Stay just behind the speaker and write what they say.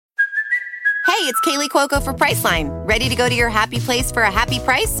it's Kaylee Cuoco for Priceline. Ready to go to your happy place for a happy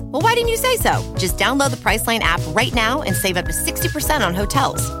price? Well, why didn't you say so? Just download the Priceline app right now and save up to 60% on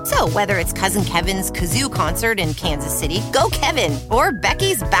hotels. So whether it's Cousin Kevin's Kazoo Concert in Kansas City, go Kevin, or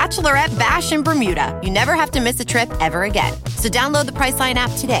Becky's Bachelorette Bash in Bermuda, you never have to miss a trip ever again. So download the Priceline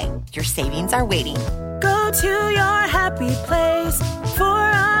app today. Your savings are waiting. Go to your happy place for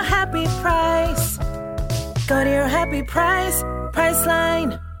a happy price. Go to your happy price,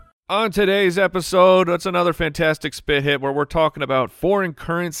 Priceline. On today's episode, it's another fantastic spit hit where we're talking about foreign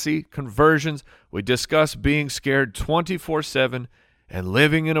currency conversions. We discuss being scared 24/7 and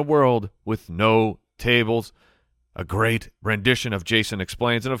living in a world with no tables. A great rendition of Jason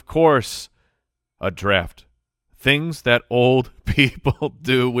Explains, and of course, a draft. Things that old people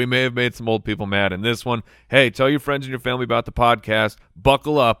do. We may have made some old people mad in this one. Hey, tell your friends and your family about the podcast.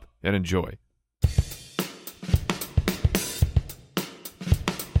 Buckle up and enjoy.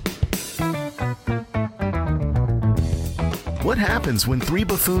 What happens when three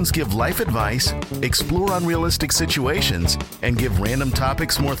buffoons give life advice, explore unrealistic situations, and give random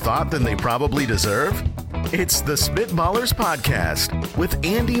topics more thought than they probably deserve? It's the Spitballers Podcast with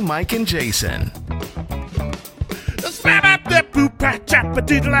Andy, Mike, and Jason.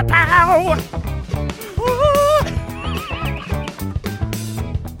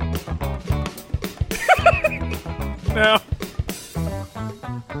 Now,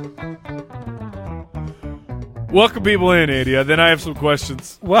 welcome people in, Andy. Then I have some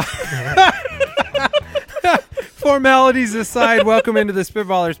questions. Well, formalities aside, welcome into the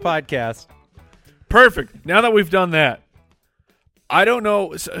Spitballers Podcast. Perfect. Now that we've done that, I don't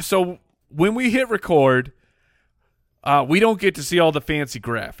know. So when we hit record, we don't get to see all the fancy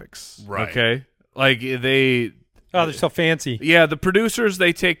graphics. Right. Okay? Like they're so fancy. Yeah, the producers,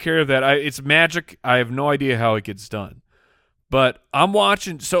 they take care of that. It's magic. I have no idea how it gets done. But I'm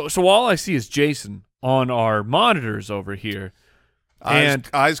watching. So all I see is Jason on our monitors over here.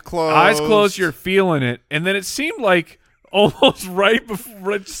 Eyes closed. Eyes closed, you're feeling it. And then it seemed like almost right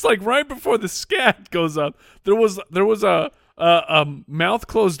before the scat goes up, there was a mouth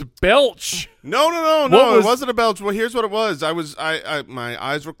closed belch. No. It wasn't a belch. Well, here's what it was. My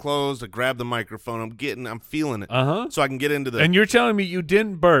eyes were closed. I grabbed the microphone. I'm feeling it. So I can get into the. And you're telling me you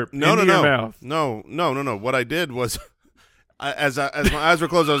didn't burp into your mouth? No. What I did was, as my eyes were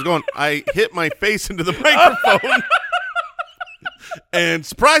closed, I hit my face into the microphone and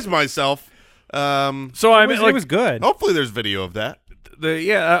surprised myself. So I mean, it was good. Hopefully, there's video of that.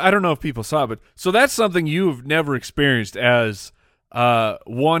 I don't know if people saw it, but so that's something you've never experienced as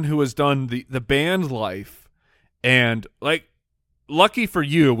one who has done the band life, and like, lucky for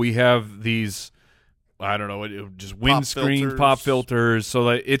you, we have these, I don't know, just windscreen pop filters, so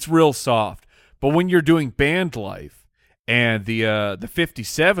that it's real soft. But when you're doing band life and the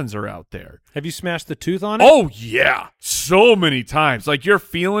 57s are out there, have you smashed the tooth on it? Oh yeah, so many times. Like you're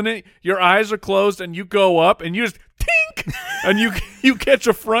feeling it, your eyes are closed, and you go up and you just tink, and you catch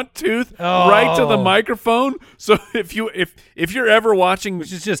a front tooth right to the microphone. So if you're ever watching,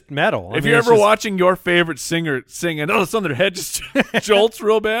 which is just metal, if you're ever watching your favorite singer sing, and all of a sudden their head just jolts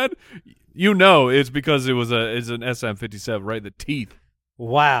real bad, you know it's because it's an SM57 right in the teeth.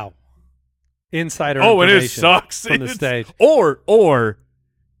 Wow, insider. Oh, and it information sucks from the stage. Or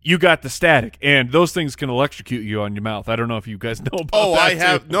you got the static, and those things can electrocute you on your mouth. I don't know if you guys know about that. Oh, I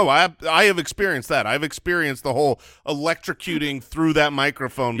have. No, I have experienced that. I've experienced the whole electrocuting through that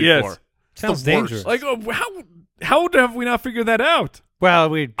microphone before. Yes. Sounds dangerous. Like, how have we not figured that out?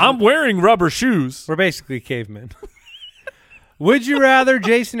 Well, I'm wearing rubber shoes. We're basically cavemen. Would you rather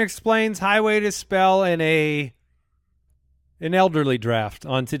Jason Explains Highway to Spell in an elderly draft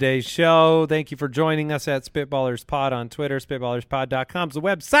on today's show? Thank you for joining us at Spitballers Pod on Twitter. SpitballersPod.com is the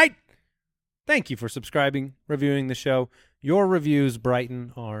website. Thank you for subscribing, reviewing the show. Your reviews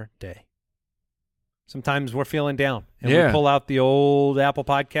brighten our day. Sometimes we're feeling down, and we pull out the old Apple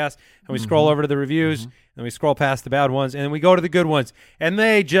podcast, and we scroll over to the reviews, and we scroll past the bad ones, and then we go to the good ones, and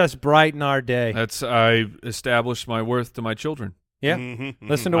they just brighten our day. I established my worth to my children. Yeah.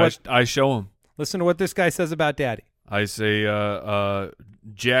 Listen to what I show them. Listen to what this guy says about Daddy. I say,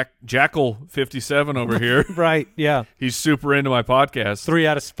 Jackal 57 over here. Right, yeah. He's super into my podcast. 3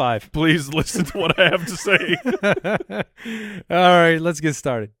 out of 5. Please listen to what I have to say. All right, let's get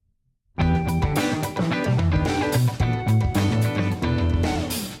started.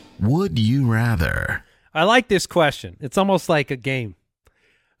 Would you rather? I like this question. It's almost like a game.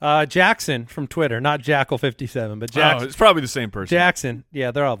 Jackson from Twitter, not Jackal57, but Jackson. Oh, it's probably the same person. Jackson.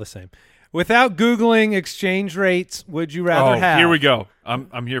 Yeah, they're all the same. Without Googling exchange rates, would you rather have? Here we go.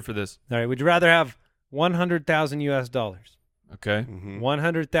 I'm here for this. All right. Would you rather have $100,000 US? Okay.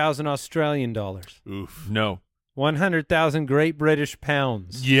 100,000 Australian dollars. Oof. No. 100,000 Great British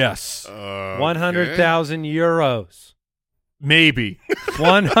pounds. Yes. 100,000 euros. Maybe.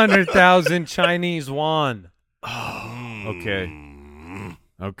 100,000 Chinese yuan. Okay.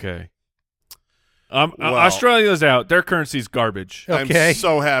 Okay. Well- Australia's out. Their currency's garbage. Okay. I'm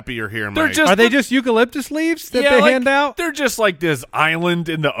so happy you're here, They're Mike. just Are they just eucalyptus leaves that Yeah, they like, hand out? They're just like this island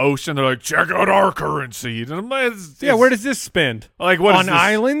in the ocean. They're like, check out our currency. And I'm like, Yeah, where does this spend? like what On is this?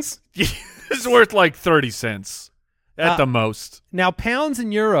 islands? It's worth like 30 cents at the most. Now, pounds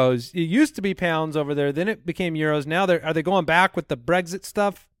and euros, it used to be pounds over there, then it became euros. Now, are they going back with the Brexit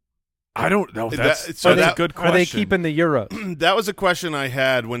stuff? I don't know. That's so a that- good question. Are they keeping the euros? That was a question I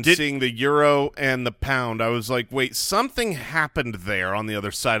had when seeing the euro and the pound. I was like, wait, something happened there on the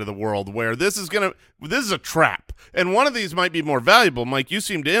other side of the world where this is a trap. And one of these might be more valuable. Mike, you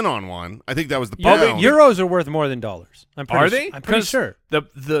seemed in on one. I think that was the pound. Euros are worth more than dollars. I'm pretty Are they? I'm pretty 'Cause sure.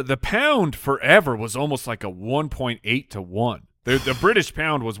 The pound forever was almost like a 1.8 to 1. The British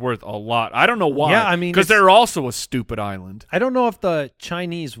pound was worth a lot. I don't know why. Yeah, I mean, because it's- they're also a stupid island. I don't know if the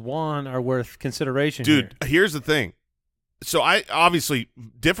Chinese yuan are worth consideration Dude, here. here's the thing. So I obviously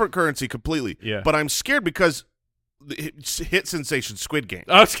different currency completely. Yeah. But I'm scared because the hit sensation Squid Game.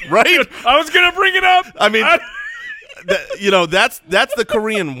 I was, Right? I was gonna bring it up. I mean, that's the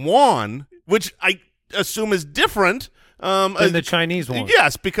Korean won, which I assume is different. Than the Chinese one.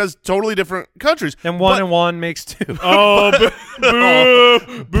 Yes, because totally different countries. And one But- and one makes two. Oh,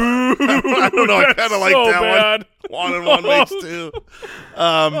 boo, boo! I don't know. I That's kind of like so that bad. one. 1 and 1 makes 2.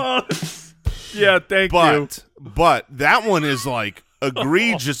 Yeah, thank you. But that one is like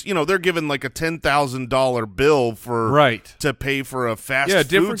egregious. They're giving like a $10,000 bill for Right. to pay for a fast Yeah, food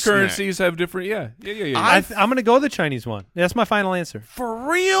different snack. currencies have different. Yeah. I'm going to go the Chinese one. That's my final answer. For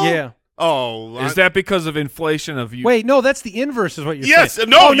real? Yeah. Oh, Is that because of inflation of you? Wait, no, that's the inverse is what you're yes? saying.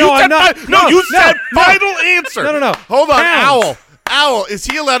 No, Oh, you I'm said not. you said final answer. No. Hold on, Pounds. Owl. Is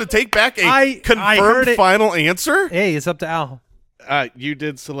he allowed to take back a I heard confirmed it. final answer? Hey, it's up to Al. You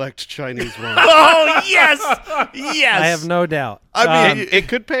did select Chinese one. Oh yes, yes. I have no doubt. I mean, It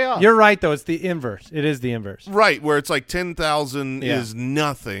could pay off. You're right, though. It's the inverse. It is the inverse. right where it's like 10,000 Yeah. is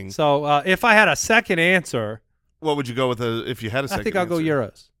nothing. So if I had a second answer, What would you go with if you had a second? I think I'll go answer?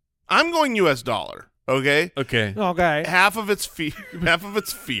 euros. I'm going U.S. dollar. Okay. Okay. Okay. Half of it's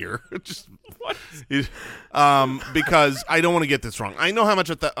fear. Just what? Because I don't want to get this wrong. I know how much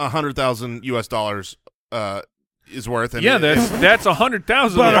 $100,000 US is worth. And Yeah, that's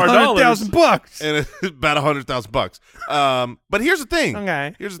 100,000 About of our dollars. $100,000. and it's about $100,000. But here's the thing.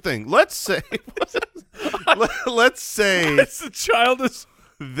 Okay. Here's the thing. Let's say That's a childish.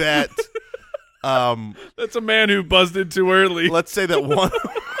 that. That's a man who buzzed in too early. Let's say that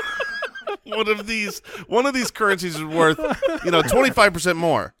one of these currencies is worth 25%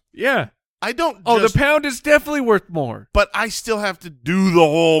 more. Yeah. I don't. Oh, just, the pound is definitely worth more. but I still have to do the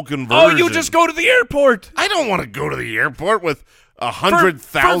whole conversion. Oh, you just go to the airport. I don't want to go to the airport with For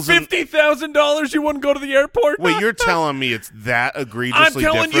 $100,000. $50,000, you wouldn't go to the airport? Wait, you're telling me it's that I'm egregiously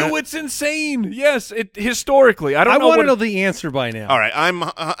telling different? you, it's insane. Yes, historically. I don't I know want what to know the answer by now. All right,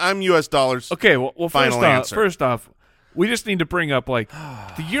 I'm U.S. dollars. Okay, well Final answer. first off, we just need to bring up the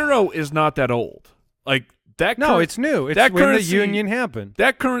euro is not that old. Like that. No, it's new. It's that when currency, the union happened.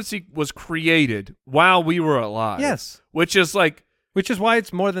 That currency was created while we were alive. Yes. which is like, Which is why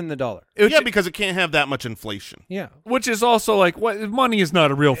it's more than the dollar. which, Yeah, because it can't have that much inflation. Yeah. which is also like, what? Money is not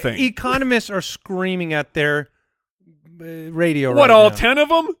a real thing. Economists are screaming at their radio What? right All now. 10 of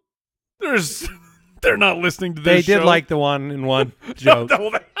them? They're not listening to They this. did show. like the one joke.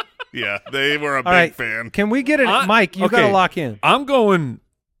 Yeah, they were a All big right. fan. Can we get it? I- Mike, you got okay. to lock in. I'm going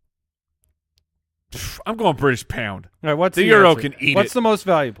British pound. All right, what's The the euro answer? can eat What's it. the most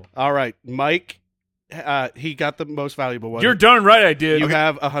valuable? All right, Mike. He got the most valuable one. You're darn right I did. You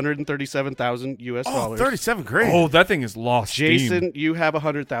have 137,000 U.S. Oh, dollars. 37 great. Oh, that thing is lost Jason, steam. you have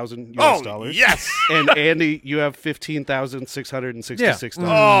 100,000 U.S. Oh, dollars. yes. And Andy, you have $15,666.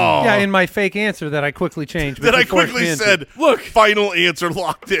 Oh. Yeah, in my fake answer that I quickly changed. That but I you forced me quickly into. said, Look. final answer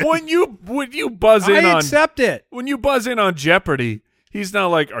locked in. When you buzz in I on accept it. when you buzz in on Jeopardy, he's not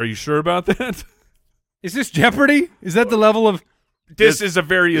like, "Are you sure about that?" Is this Jeopardy? Is that the level of? This is a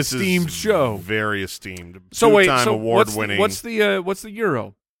very This is esteemed show. Very esteemed. So wait, Two-time so award-winning. what's the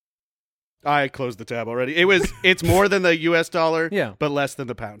euro? I closed the tab already. It's more than the U.S. dollar, Yeah. but less than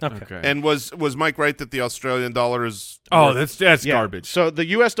the pound. Okay. And was Mike right that the Australian dollar is? Oh, worth- that's Yeah. garbage. So the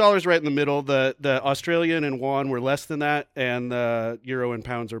U.S. dollar is right in the middle. The Australian and yuan were less than that, and the euro and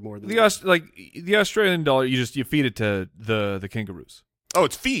pounds are more than that. The Australian dollar, you feed it to the kangaroos. Oh,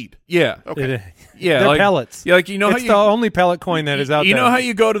 it's feed. Yeah. Okay. Yeah, They're like, pellets. Yeah, like you know It's how the only pellet coin that is out you there. know how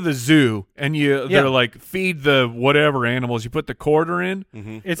you go to the zoo and Yeah. they're like feed the whatever animals. You put the quarter in.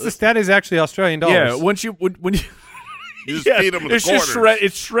 That is actually Australian dollars. Yeah, when you You just yeah, feed them with it's the just quarters.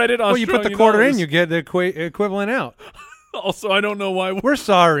 it's shredded. well, you put the Australian quarter in, dollars. you get the equivalent out. Also, I don't know why We're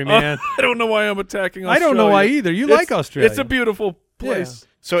sorry, man. I don't know why I'm attacking I Australia. don't know why either. You like Australia. It's a beautiful place.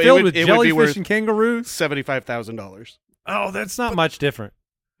 So it Filled would, with it would be jellyfish worth and kangaroos. $75,000. Oh, that's It's not much different.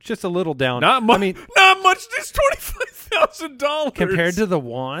 It's just a little down. not much. I mean, not much. It's $25,000 compared to the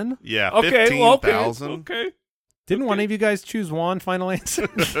won. Yeah, okay, well, okay, 15,000. okay. Didn't one of you guys choose won? Final answer.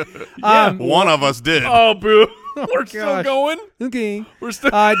 Yeah. One of us did. Oh, boo! We're still gosh. going. Okay. We're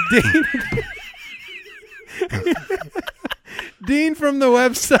still. Dean. Dean from the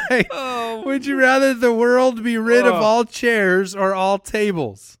website. Oh. Would you rather the world be rid of Oh. all chairs or all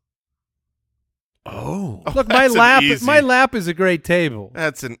tables? Oh, Look, my that's an lap. easy- My lap is a great table.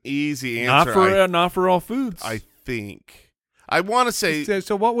 That's an easy not answer. not for all foods. I think. I want to say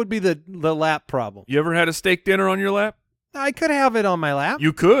So what would be the lap problem? You ever had a steak dinner on your lap? I could have it on my lap.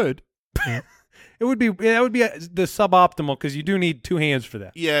 You could. That would be the suboptimal because you do need two hands for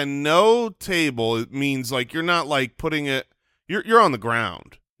that. yeah, no table. It means like you're not like putting it. You're on the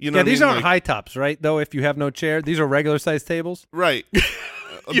ground. You know. Yeah, what I these mean? aren't Like- high tops, right? Though, if you have no chair, these are regular sized tables. Right.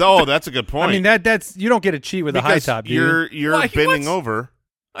 Oh, that's a good point. I mean that's you don't get a cheat with a high Because top. Do you? you're Why, bending what? over.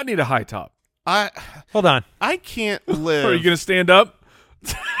 I need a high top. Hold on. I can't live. Are you going to stand up?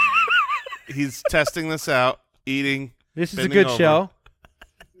 He's testing this out, eating. This is a bending good over. show.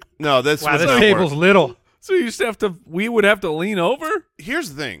 No, this Wow, was this not table's work. little. So you just have to. We would have to lean over.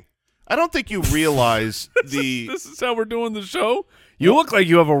 Here's the thing. I don't think you realize the. This is how we're doing the show. You look like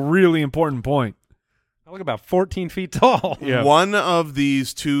you have a really important point. I look about 14 feet tall. Yeah. One of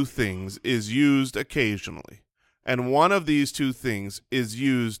these two things is used occasionally, and one of these two things is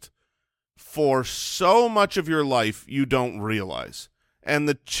used for so much of your life you don't realize. And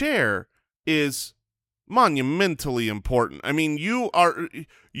the chair is monumentally important. I mean, you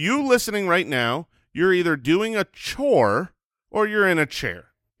listening right now, you're either doing a chore or you're in a chair.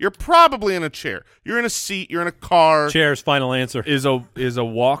 You're probably in a chair. You're in a seat, you're in a car. Chair's final answer. Is a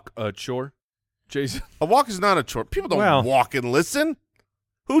walk a chore, Jason? A walk is not a chore. People don't Well- walk and listen.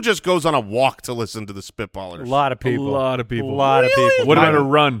 Who just goes on a walk to listen to the Spitballers? A lot of people. A lot of people. A lot of people. What about a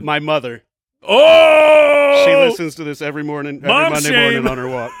run? My mother. Oh, She listens to this every morning, every Mom Monday shame. morning on her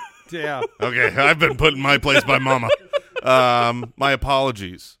walk. Yeah. Okay, I've been put in my place by Mama. My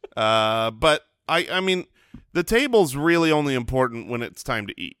apologies. But I mean, the table's really only important when it's time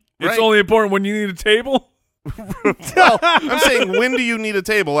to eat. It's right? only important when you need a table. Well, I'm saying, when do you need a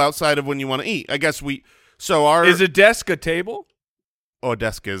table outside of when you want to eat? I guess So our Is a desk a table? a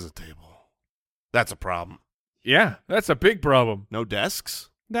desk is a table. That's a problem. Yeah, that's a big problem. No desks?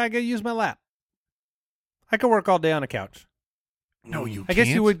 I gotta use my lap. I could work all day on a couch. No, you. I guess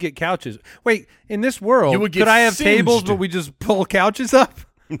you would get couches. Wait, in this world, You would get could I have tables, singed. but we just pull couches up?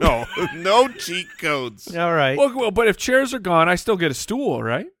 No, no cheat codes. All right. Well, but if chairs are gone, I still get a stool,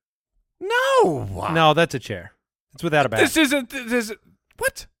 right? No. No, that's a chair. It's without a back. This isn't. This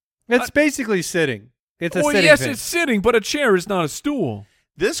what? It's basically sitting. It's a Well, sitting yes, thing. it's sitting, but a chair is not a stool.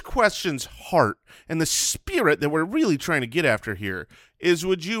 This question's heart and the spirit that we're really trying to get after here is,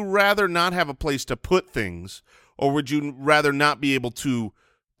 would you rather not have a place to put things, or would you rather not be able to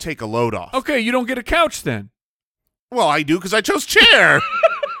take a load off? Okay, you don't get a couch then. Well, I do because I chose chair.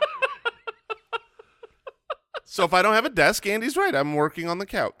 So if I don't have a desk, Andy's right. I'm working on the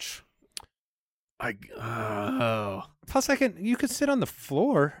couch. Plus, you could sit on the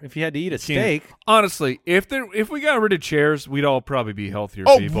floor if you had to eat a steak. Honestly, if we got rid of chairs, we'd all probably be healthier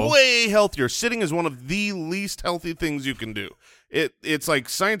Oh, people. way healthier. Sitting is one of the least healthy things you can do. It's like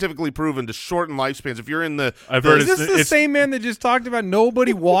scientifically proven to shorten lifespans. If you're in the, I've heard Is this the same man that just talked about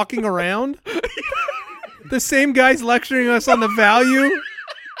nobody walking around? The same guy's lecturing us on the value?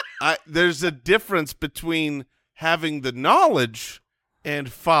 there's a difference between having the knowledge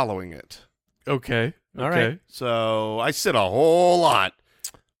and following it. Okay. All okay. right. So I sit a whole lot.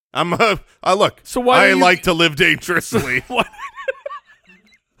 Look. So why I don't you- like to live dangerously. Why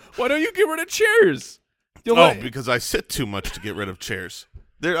don't you get rid of chairs? Because I sit too much to get rid of chairs.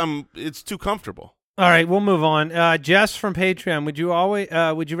 It's too comfortable. All right, we'll move on. Jess from Patreon, would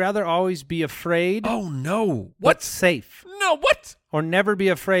you rather always be afraid Oh no! but safe, No, what? or never be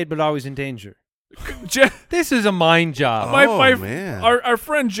afraid but always in danger? Jeff, This is a mind job. Man. our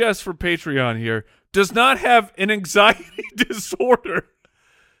friend Jess for Patreon here does not have an anxiety disorder,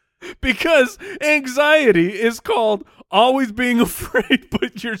 because anxiety is called always being afraid,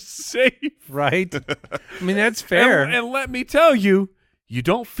 but you're safe. Right? I mean, that's fair. And let me tell you, you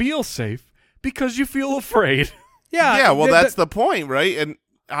don't feel safe because you feel afraid. Yeah, well, that's the point, right? And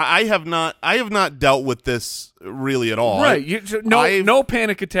I have not dealt with this really at all. Right. No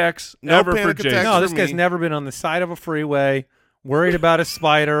panic attacks ever panic for Jason. attacks. No, this for guy's me. never been on the side of a freeway, worried about a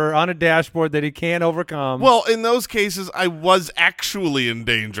spider on a dashboard that he can't overcome. Well, in those cases, I was actually in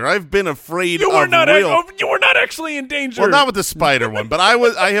danger. I've been afraid You were not real. you were not actually in danger. Well, not with the spider one, but I'm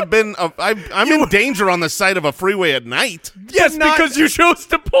in danger on the side of a freeway at night. Yes, not- because you chose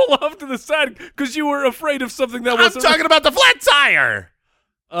to pull off to the side because you were afraid of something that I'm wasn't. talking about the flat tire.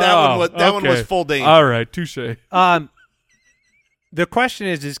 That one was full danger. All right, touche. The question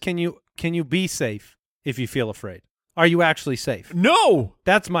is can you be safe if you feel afraid? Are you actually safe? No.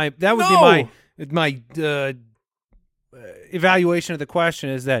 That would No. be my evaluation of the question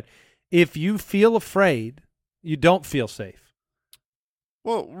is that if you feel afraid, you don't feel safe.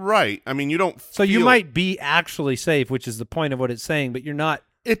 Well, right. I mean, you don't. So you feel- might be actually safe, which is the point of what it's saying, but you're not.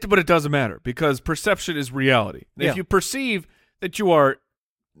 But it doesn't matter because perception is reality. Yeah. If you perceive that you are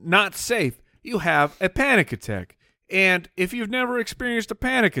not safe, you have a panic attack. And if you've never experienced a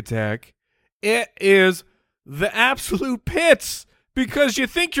panic attack, it is the absolute pits because you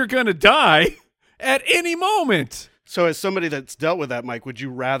think you're going to die at any moment. So as somebody that's dealt with that, Mike, would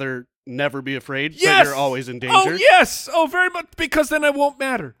you rather never be afraid Yes. but you're always in danger? Oh, yes. Oh, very much because then it won't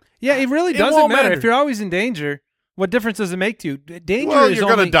matter. Yeah, it really It doesn't won't matter. matter. If you're always in danger, what difference does it make to you? Danger Well, is you're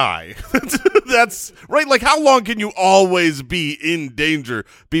only gonna die. That's right. Like, how long can you always be in danger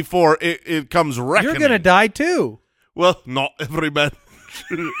before it comes reckoning? You're going to die too. Well, not every man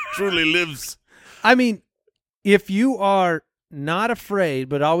truly lives. I mean, if you are not afraid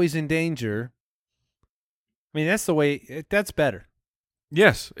but always in danger, I mean, that's the way. That's better.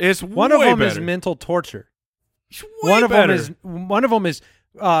 Yes, it's One way of them better. is mental torture. It's way One better. of them is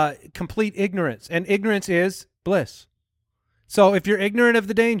complete ignorance, and ignorance is bliss. So if you're ignorant of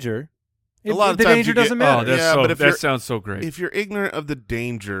the danger, A lot of the times danger you get- doesn't matter. Oh, that's Yeah, so, but if that you're- sounds so great. If you're ignorant of the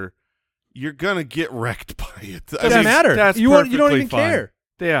danger, you're gonna get wrecked by it. I doesn't mean, matter. That's You don't perfectly even fine. care.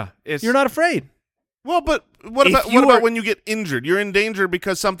 Yeah, it's You're not afraid. Well, but what If about you are- when you get injured? You're in danger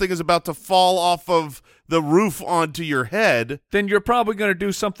because something is about to fall off of the roof onto your head. Then you're probably going to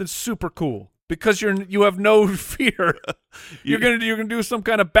do something super cool because you have no fear. you're gonna do some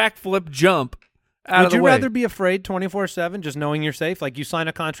kind of backflip jump out Would of the you way. rather be afraid 24/7, just knowing you're safe? Like you sign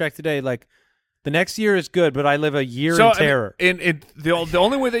a contract today, like the next year is good, but I live a year in terror. And the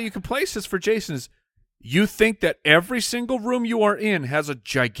only way that you can place this for Jason is you think that every single room you are in has a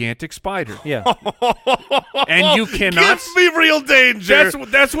gigantic spider, Yeah. and you cannot. Give me real danger.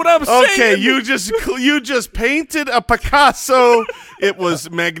 That's what I'm saying. Okay, you just painted a Picasso. It was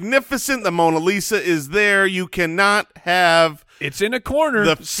magnificent. The Mona Lisa is there. You cannot have. It's in a corner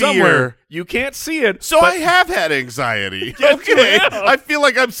The somewhere. fear. You can't see it. So but I have had anxiety. Yes, you Okay, have. I feel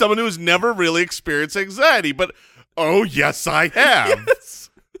like I'm someone who's never really experienced anxiety, but oh yes, I have.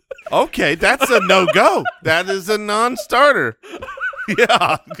 Okay, that's a no-go. That is a non-starter.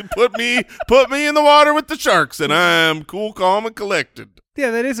 Yeah, put me in the water with the sharks, and I'm cool, calm, and collected.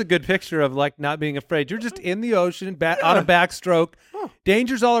 Yeah, that is a good picture of like not being afraid. You're just in the ocean on a backstroke.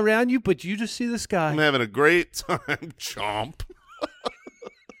 Danger's all around you, but you just see the sky. I'm having a great time. Chomp.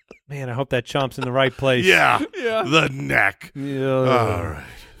 Man, I hope that chomp's in the right place. Yeah, Yeah. the neck. Yeah. All right.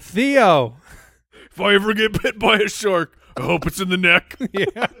 Theo. if I ever get bit by a shark, I hope it's in the neck.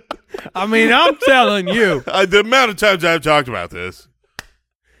 Yeah. I mean, I'm telling you. The amount of times I've talked about this.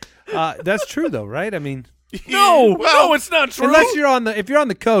 That's true though, right? I mean, No, Well, no, it's not true. unless if you're on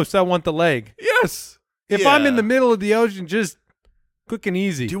the coast, I want the leg. yes. If I'm Yeah. in the middle of the ocean, just quick and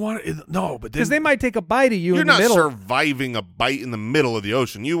easy. Do you want to? No, but then Because they might take a bite of you You're in the not middle, surviving a bite in the middle of the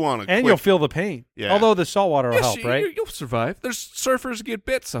ocean. You want to and you'll feel the pain. Yeah. Although the salt water will Yes, help, right? You'll survive. There's surfers who get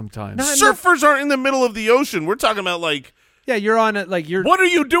bit sometimes. Not- Surfers aren't in the middle of the ocean. We're talking about like. Yeah, you're on it like you're. What are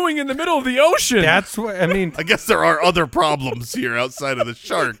you doing in the middle of the ocean? That's what I mean. I guess there are other problems here outside of the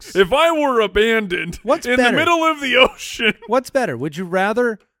sharks. If I were abandoned What's in better? the middle of the ocean. What's better? Would you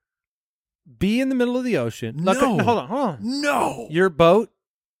rather be in the middle of the ocean? Like, No. hold on. No. Your boat,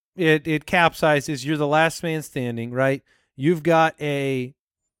 it capsizes. You're the last man standing, right? You've got you've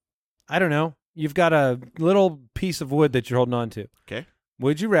got a little piece of wood that you're holding on to. Okay.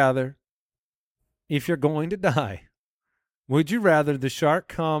 Would you rather, if you're going to die, would you rather the shark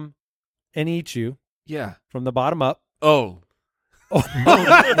come and eat you Yeah. from the bottom up, Oh. or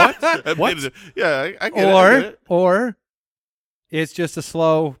What? Yeah, I get it. I get it. or it's just a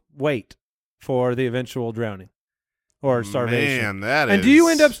slow wait for the eventual drowning or starvation? Man, that And is. do you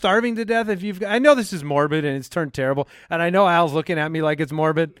end up starving to death if you've? I know this is morbid and it's turned terrible, and I know Al's looking at me like it's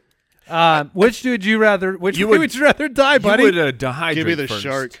morbid. Which would you rather? Which You way would- would you rather die, buddy? You would dehydrate Give me the first.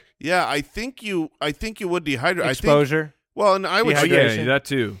 shark. Yeah, I think you would dehydrate. Exposure. Well, and I would Oh, Dehydration. yeah, that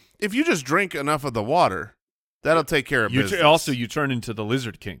too. if you just drink enough of the water, that'll take care of business. Also, you turn into the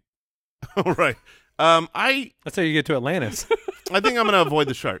Lizard King. Right. I That's how you get to Atlantis. think I'm going to avoid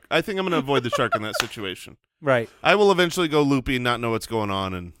the shark. I think I'm going to avoid the shark in that situation. Right. I will eventually go loopy and not know what's going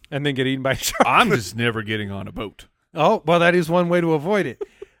on, and And then get eaten by a shark. I'm just never getting on a boat. Oh, well, that is one way to avoid it.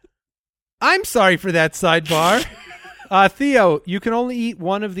 I'm sorry for that sidebar. Theo, you can only eat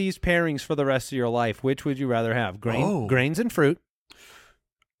one of these pairings for the rest of your life. Which would you rather have? Grains and fruit.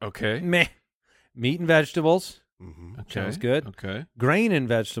 Okay. Meh. Meat and vegetables. Okay. Sounds good. Okay. Grain and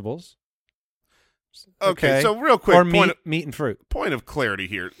vegetables. okay. So real quick, or meat and fruit. point of clarity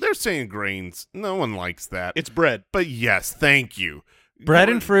here. They're saying grains. No one likes that. It's bread. But yes, thank you. Bread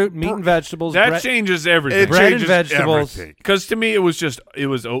and fruit, meat and vegetables. That bread, changes everything. It bread and changes vegetables. everything. Because to me, it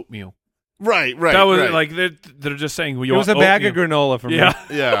was oatmeal. Right. That was right. like they're just saying It was a bag of granola for me. Yeah.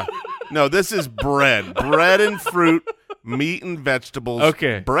 Yeah. No, this is bread. Bread and fruit, meat and vegetables.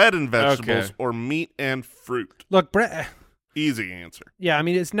 Okay. Bread and vegetables, Okay. or meat and fruit. Look, bread. Easy answer. Yeah, I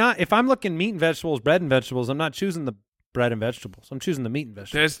mean, it's not. If I'm looking meat and vegetables, bread and vegetables, I'm not choosing the bread and vegetables. I'm choosing the meat and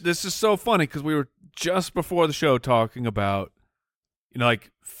vegetables. This is so funny because we were just before the show talking about,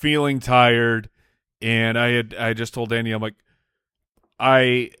 like feeling tired, and I just told Andy, I'm like,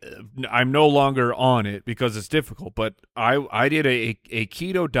 I'm no longer on it because it's difficult, but I did a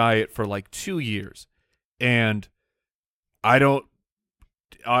keto diet for like 2 years, and I don't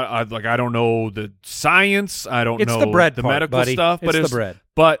know the science, I don't It's know the bread the part, medical buddy. stuff, but It's the bread.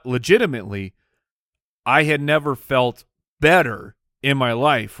 But legitimately, I had never felt better in my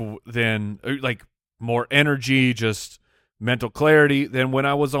life than like more energy, just mental clarity than when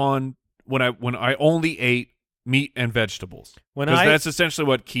I was on when I only ate meat and vegetables. Because that's essentially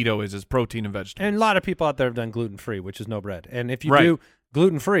what keto is protein and vegetables. And a lot of people out there have done gluten-free, which is no bread. And if you Right. do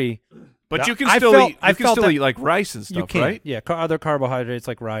gluten-free, but you can I still felt- eat. I You can felt still that eat like rice and stuff, you can. right? Yeah, other carbohydrates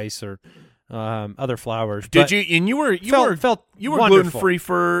like rice or other flours. Did But you? And you were felt you were wonderful. gluten free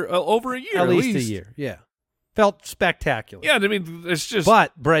for over a year, at least a year? Yeah, felt spectacular. Yeah, I mean it's just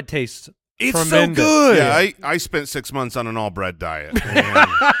But bread tastes it's tremendous. so good. Yeah, I spent 6 months on an all bread diet.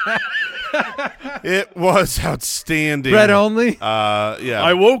 And it was outstanding. bread only. Yeah.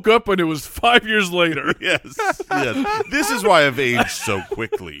 I woke up and it was 5 years later. yes. This is why I've aged so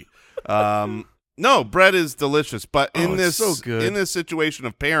quickly. No, bread is delicious, but in it's this so good. in this situation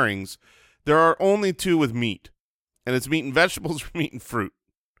of pairings, there are only two with meat, and it's meat and vegetables or meat and fruit.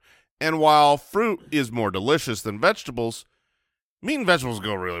 And while fruit is more delicious than vegetables, meat and vegetables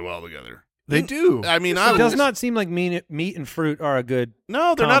go really well together. They do. I mean, It does not seem like meat and fruit are a good.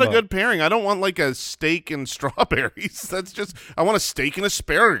 No, they're not a combo. good pairing. I don't want like a steak and strawberries. That's just I want a steak and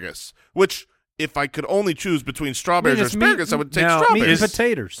asparagus. Which, if I could only choose between strawberries or it's meat- asparagus, I would take now, Meat and strawberries.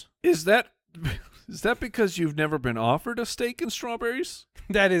 potatoes. Is that because you've never been offered a steak and strawberries?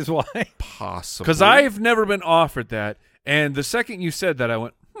 That is why. Possibly. Because I've never been offered that, and the second you said that, I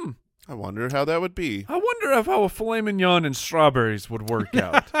went, I wonder how that would be. I wonder how a filet mignon and strawberries would work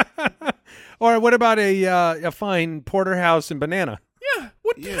out. Or what about a fine porterhouse and banana? Yeah, how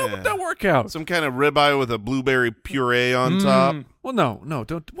would Yeah. that work out? Some kind of ribeye with a blueberry puree on top. Well, no,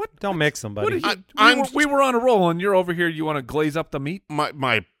 don't. What? Don't mix them, What buddy. are you, I'm- we were on a roll, and you're over here. You want to glaze up the meat?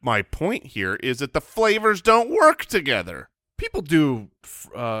 My point here is that the flavors don't work together. People do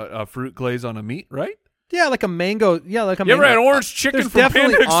fruit glaze on a meat, right? Yeah, like a mango. Yeah, like a You ever mango. had orange chicken There's from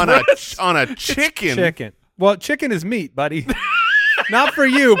definitely Panda Express? on a chicken. Chicken. Well, chicken is meat, buddy. Not for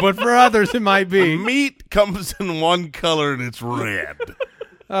you, but for others it might be. Meat comes in one color and it's red.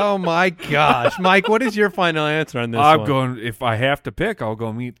 Oh my gosh, Mike, what is your final answer on this I'm one? going. If I have to pick, I'll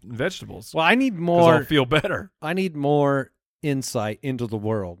go meat and vegetables. Well, I need 'Cause more. I'll feel better. I need more insight into the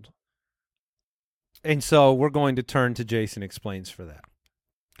world, and so we're going to turn to Jason Explains for that.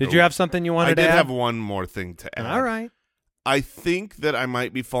 Did you have something you wanted I to did add? have one more thing to add. All right. I think that I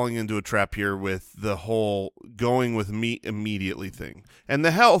might be falling into a trap here with the whole going with meat immediately thing. And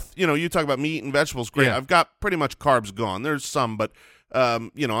the health, you talk about meat and vegetables, great. Yeah. I've got pretty much carbs gone. There's some, but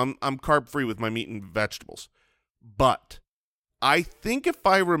I'm carb free with my meat and vegetables. But I think if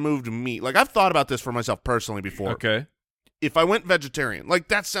I removed meat, like I've thought about this for myself personally before. Okay. If I went vegetarian, like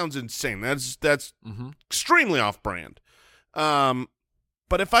that sounds insane. That's extremely off brand.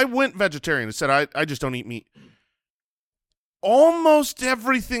 But if I went vegetarian and said I just don't eat meat, almost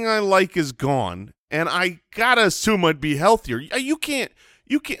everything I like is gone, and I gotta assume I'd be healthier. You can't.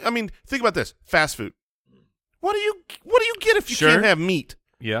 I mean, think about this: fast food. What do you get if you Sure. can't have meat?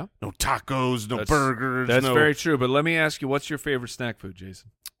 Yeah. No tacos, no That's- burgers. That's no, very true. But let me ask you, what's your favorite snack food, Jason?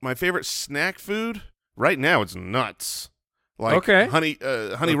 my favorite snack food right now, it's nuts. Like Okay. honey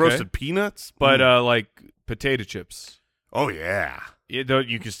Okay. roasted peanuts. But like potato chips. Oh yeah.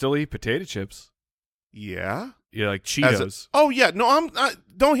 You can still eat potato chips. Yeah. Yeah, like As a- Cheetos. oh yeah. No,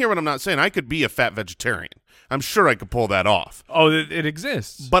 don't hear what I'm not saying. I could be a fat vegetarian. I'm sure I could pull that off. Oh, it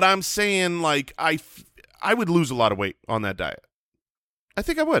exists. But I'm saying like I would lose a lot of weight on that diet. I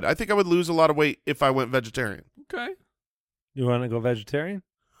think I would. I think I would lose a lot of weight if I went vegetarian. Okay. You want to go vegetarian?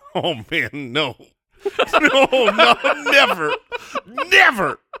 Oh man, no. No, never.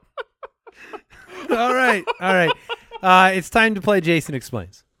 Never. All right. It's time to play Jason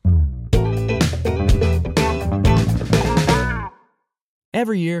Explains.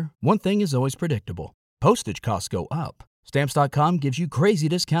 Every year, one thing is always predictable. Postage costs go up. Stamps.com gives you crazy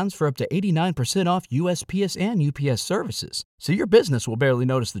discounts for up to 89% off USPS and UPS services, so your business will barely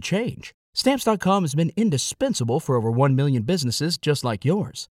notice the change. Stamps.com has been indispensable for over 1 million businesses just like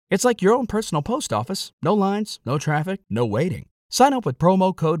yours. It's like your own personal post office. No lines, no traffic, no waiting. Sign up with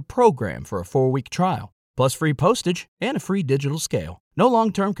promo code PROGRAM for a 4-week trial, plus free postage and a free digital scale. No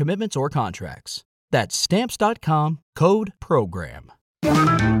long-term commitments or contracts. That's Stamps.com, code PROGRAM.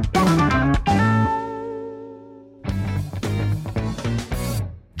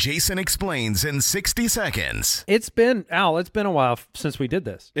 Jason Explains in 60 seconds. It's been a while since we did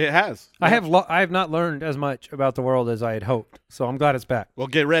this. It has. I have not learned as much about the world as I had hoped, so I'm glad it's back. Well,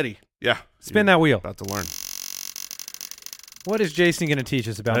 get ready. Yeah. Spin that wheel. About to learn. What is Jason going to teach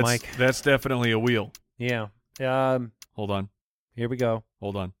us about, Mike? That's definitely a wheel. Yeah. Hold on. Here we go.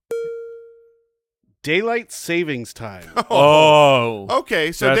 Hold on. Daylight savings time. Oh.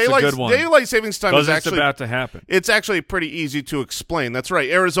 Okay, so That's a good one. daylight savings time is Because it's actually about to happen. It's actually pretty easy to explain. That's right.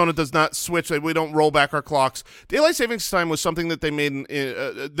 Arizona does not switch. We don't roll back our clocks. Daylight savings time was something that they made.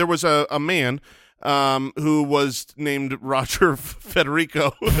 There was a man who was named Roger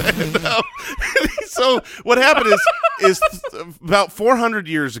Federico. So what happened is about 400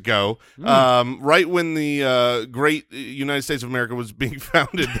 years ago, right when the great United States of America was being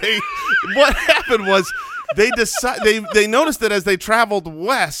founded, what happened was they noticed that as they traveled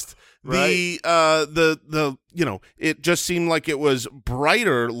west, Right. it just seemed like it was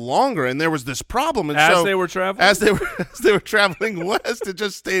brighter longer, and there was this problem. And As so, they were traveling? as they were traveling west, it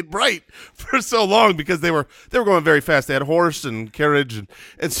just stayed bright for so long because they were going very fast. They had horse and carriage,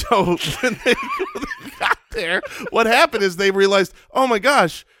 and so when they got there, what happened is they realized, oh my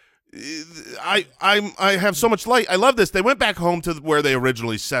gosh, I have so much light. I love this. They went back home to where they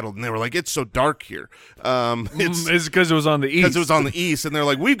originally settled, and they were like, it's so dark here. It's because it was on the east. Because it was on the east, and they're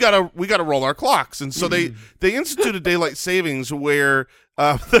like, we gotta roll our clocks, and so they instituted daylight savings where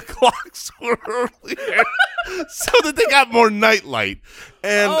the clocks were earlier, so that they got more night light,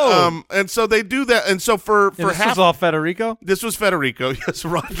 and so they do that, and so for This half was all Federico? this was Federico, yes,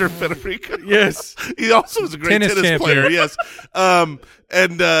 Roger Federico, Yes. he also was a great Tennis tennis champion. player, yes,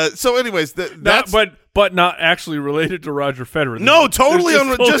 so anyways, that's but not actually related to Roger Federer. no, totally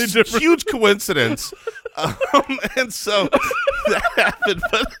They're totally just different. huge coincidence. And so that happened,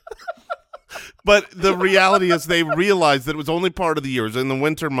 but the reality is they realized that it was only part of the year. It was in the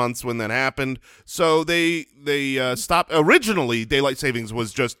winter months when that happened. So they stopped. Originally, daylight savings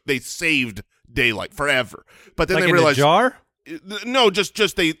was just they saved daylight forever, but then Like they in realized a jar? no,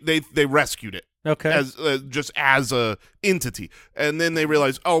 just they rescued it. Okay. As just as a entity, and then they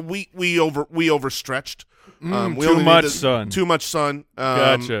realized, oh, we overstretched. We too only much needed sun. Too much sun.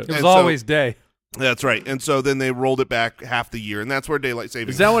 Gotcha. It was and always day. that's right. And so then they rolled it back half the year, and that's where daylight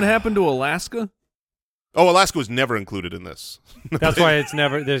savings. Is that what happened to Alaska? Oh, Alaska was never incled in this. That's why it's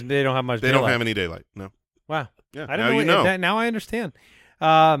never. They don't have much. They daylight. don't have any daylight. No. Wow. Yeah. I now don't you know. That, now I understand.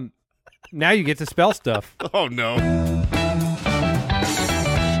 Now you get to spell stuff. Oh no.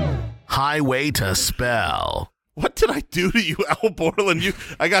 Highway to Spell. What did I do to you, Al Borland?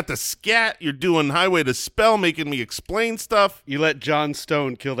 I got the scat. You're doing highway to spell, making me explain stuff. You let John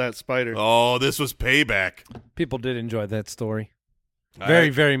Stone kill that spider. Oh, this was payback. People did enjoy that story. Very,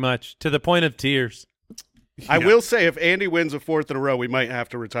 very much. To the point of tears. I will say, if Andy wins a fourth in a row, we might have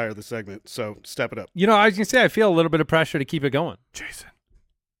to retire the segment. So step it up. You know, I was going to say, I feel a little bit of pressure to keep it going. Jason,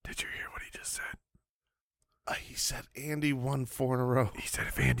 did you hear what he just said? He said Andy won 4 in a row. He said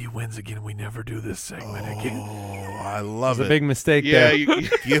if Andy wins again, we never do this segment again. Oh, I love It's it. a big mistake Yeah, there. you,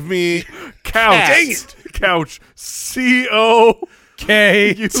 Give me Couch. Dang it. Couch.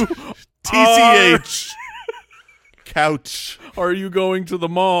 C-O-K. TCH. Couch. Are you going to the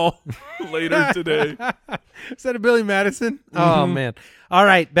mall later today? Is that a Billy Madison? Oh, man. All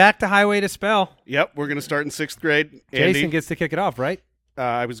right, back to Highway to Spell. Yep, we're going to start in 6th grade. Jason Andy, gets to kick it off, right?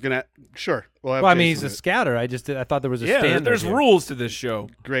 I was gonna. Sure. We'll have Well, I mean, Jason he's a do it. scouter. I thought there was a Yeah, standard. there's here. rules to this show.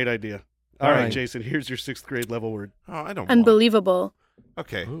 Great idea. All All right, right. Jason. Here's your 6th grade level word. Oh, I don't. Unbelievable.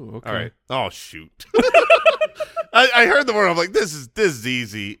 Okay. Ooh, okay. All right. Oh shoot. I heard the word. I'm like, this is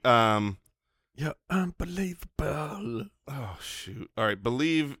easy. Yeah, unbelievable. Oh shoot. All right.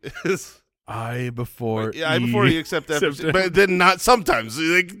 Believe is. Before Before you accept that, but then not sometimes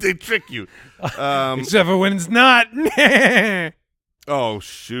they trick you. Except for when it's not. Oh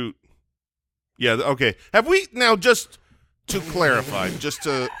shoot. Yeah. Okay. Have we now just to clarify?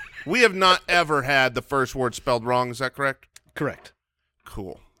 We have not ever had the first word spelled wrong. Is that correct? Correct.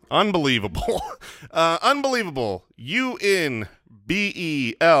 Cool. Unbelievable. Unbelievable.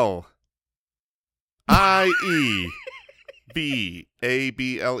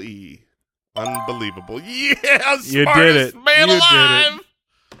 UNBELIEBABLE. Unbelievable. Yeah, You smartest did it. man You did alive.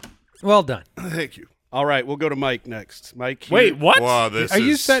 Well done. Thank you. All right, we'll go to Mike next. Mike. Wait, what? Wow, this Are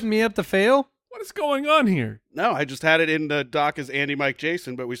you is- setting me up to fail? What is going on here? No, I just had it in the doc as Andy, Mike,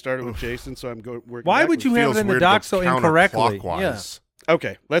 Jason, but we started with Jason, so I'm working. Why would backwards. you have Feels it in the weird to doc go so incorrectly? counterclockwise.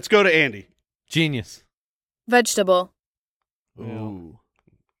 Okay, let's go to Andy. Genius. Vegetable. Ooh.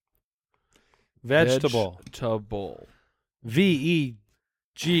 Vegetable. Vegetable.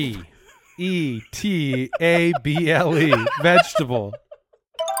 VEGETABLE. Vegetable.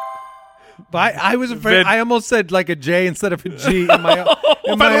 But I was afraid. I almost said like a J instead of a G in my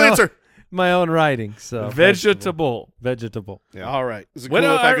Final answer. my own writing. So Vegetable. Vegetable. Yeah. All right. Is it When,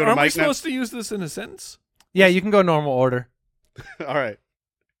 cool if I go to aren't we Mike now? supposed to use this in a sentence? Yeah, you can go normal order. All right.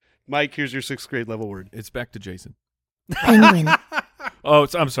 Mike, here's your 6th grade level word. It's back to Jason. Penguin. Oh,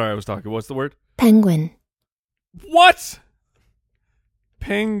 I'm sorry. I was talking. What's the word? Penguin. What?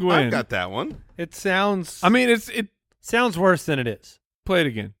 Penguin. I've got that one. It sounds. I mean, it. sounds worse than it is. Play it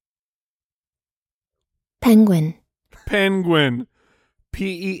again. Penguin. Penguin.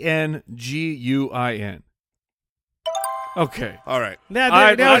 PENGUIN. Okay. All right.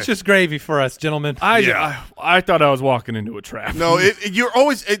 Now it's just gravy for us, gentlemen. Yeah. I thought I was walking into a trap. No, you're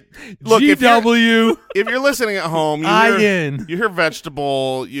always look. If GW. you're listening at home, IN. you hear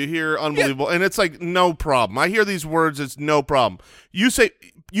vegetable, you hear unbelievable, and it's like no problem. I hear these words, it's no problem. You say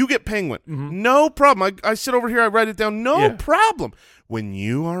you get penguin, no problem. I sit over here, I write it down, no problem. When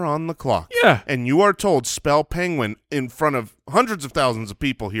you are on the clock, and you are told spell penguin in front of hundreds of thousands of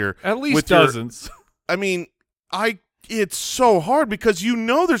people here, At least with dozens. It's so hard because you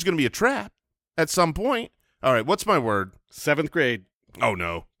know there's going to be a trap at some point. All right, what's my word? 7th grade. Oh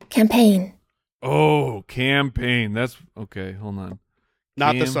no. Campaign. Oh, campaign. That's okay. Hold on.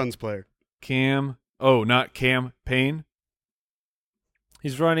 Not the Suns player. Not campaign.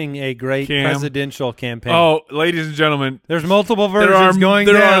 He's running a great Cam. presidential campaign. Oh, ladies and gentlemen, there's multiple versions going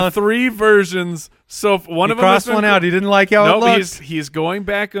there down. are 3 versions. So if one he of them crossed has one been- out. He didn't like how it No, looked. he's going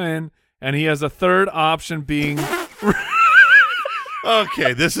back in, and he has a third option being.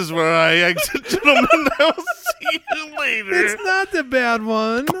 Okay, this is where I exit, gentlemen. I'll see you later. It's not the bad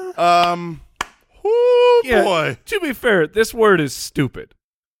one. Oh Yeah, boy. To be fair, this word is stupid.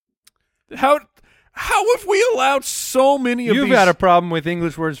 How have we allowed so many of You've these? had a problem with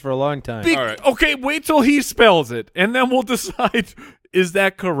English words for a long time. All right. Okay, wait till he spells it, and then we'll decide is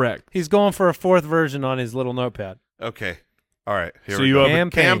that correct. He's going for a 4th version on his little notepad. Okay. All right. Here So we you go. have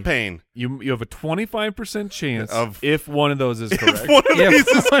a campaign. You have a 25% chance Of- if one of those is correct. If one of Yeah, these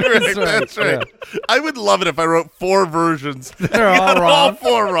is one correct, is right, that's right. I would love it if I wrote 4 versions. They're all Got wrong. all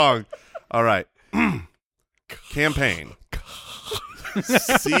 4 wrong. All right. Campaign.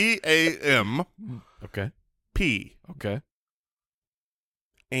 CAMP. Okay. Okay.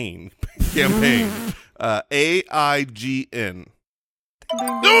 Ain. Campaign. AIGN.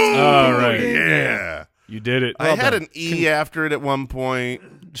 All right. Yeah. You did it. I had an E after it at one point.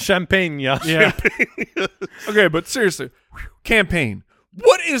 Champagne, yeah. Yeah. Okay, but seriously, campaign.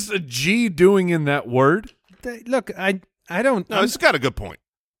 What is a G doing in that word? Look, I don't. No, it's got a good point.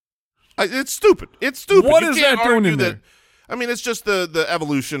 It's stupid. It's stupid. What You is can't that doing argue in there? I mean, it's just the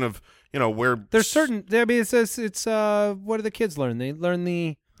evolution of, where There's certain. I mean, it says it's. What do the kids learn? They learn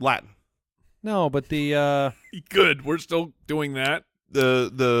the. Latin. No, but the. Good. We're still doing that.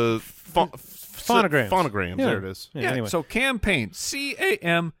 The Phonograms. Phonograms. Yeah. There it is. Yeah, anyway. So campaign.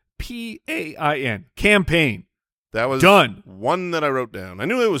 CAMPAIN. Campaign. That was Done. one that I wrote down. I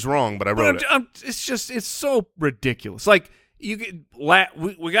knew it was wrong, but I wrote it. It's so ridiculous. Like you get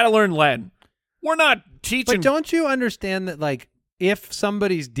we got to learn Latin. We're not teaching. But don't you understand that, like, if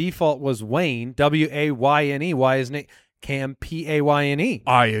somebody's default was Wayne, WAYNE, why isn't it? Cam, P-A-Y-N-E.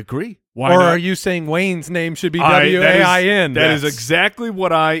 I agree. Why Or not? are you saying Wayne's name should be W-A-I-N? That is exactly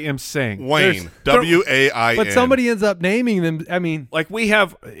what I am saying. Wayne, There's- W-A-I-N. But somebody ends up naming them. I mean, Like we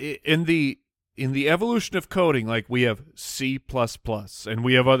have in the evolution of coding, like we have C++, and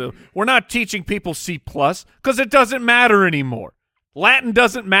we have other. We're not teaching people C++ because it doesn't matter anymore. Latin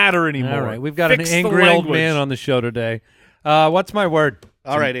doesn't matter anymore. all right. We've got Fix an the angry old language. man on the show today. What's my word?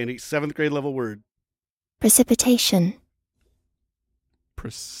 All right, Andy. 7th grade level word. Precipitation.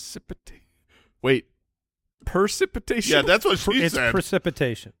 Precipitate. Wait, precipitation. Yeah, that's what she It's said.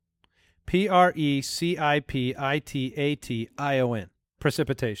 precipitation. Precipitation.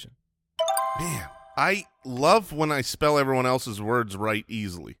 Precipitation. Man, I love when I spell everyone else's words right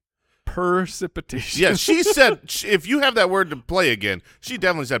easily. Precipitation. Yeah, she said, if you have that word to play again, she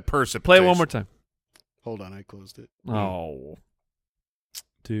definitely said precipitation. Play it one more time. Hold on, I closed it. Oh,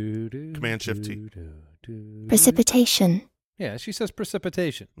 Command Shift T. Precipitation. Yeah, she says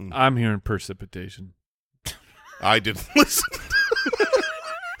precipitation. I'm hearing precipitation. I didn't listen.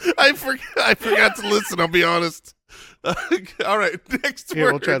 I forgot to listen, I'll be honest. All right, next Here,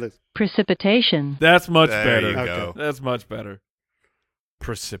 word. we'll try this. Precipitation. That's much There better. you go. Okay. That's much better.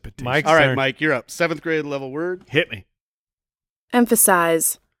 Precipitation. Mike's All right, turn. Mike, you're up. 7th grade level word. Hit me.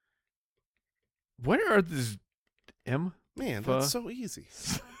 Emphasize. Where are these M? Man, that's so easy.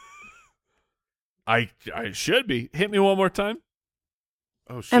 I should be. Hit me one more time.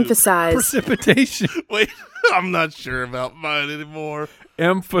 Oh, shoot. Emphasize. Precipitation. Wait, I'm not sure about mine anymore.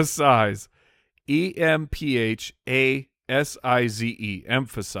 Emphasize. E-M-P-H-A-S-I-Z-E.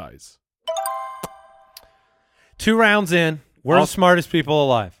 Emphasize. 2 rounds in. We're the Also- smartest people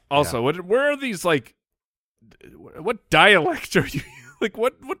alive. Also, where are these, like, what dialect are you, like,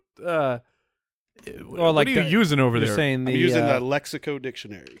 what Or what like are you the- using over You're there? saying I'm the using the Lexico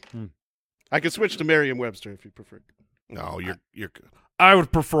Dictionary. I can switch to Merriam-Webster if you prefer. No, you're good. I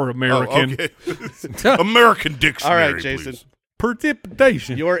would prefer American. Oh, okay. American Dictionary. All right, Jason. please.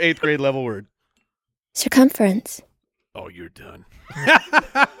 precipitation. Your 8th grade level word. Circumference. Oh, you're done.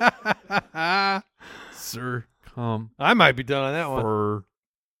 Sir, I might be done on that one. for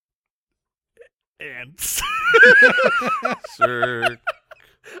ants. Sir.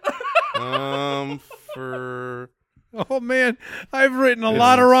 For Oh man, I've written a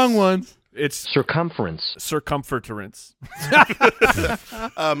lot of wrong ones. It's Circumference. circumference.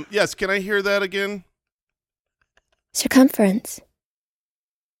 yes, can I hear that again? Circumference.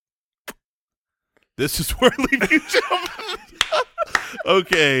 This is where I leave you, gentlemen.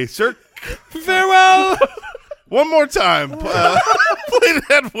 Okay, sir. Farewell. One more time. Play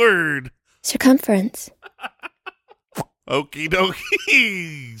that word. Circumference. Okie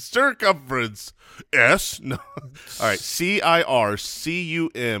dokie. Circumference. S. No. All right.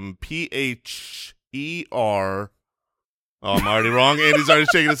 C-I-R-C-U-M-P-H-E-R. Oh, I'm already wrong. Andy's already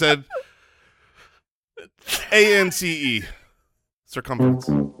shaking his head. A-N-C-E. Circumference.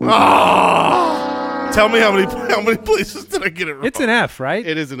 Ah! Tell me how many places did I get it wrong? It's an F, right?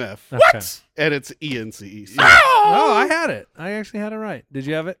 It is an F. Okay. And it's E-N-C-E. Oh, I had it. I actually had it right. Did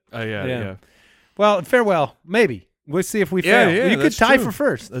you have it? Yeah. Well, farewell. Maybe. We'll see if we Yeah, fail. yeah, You could that's tie true. for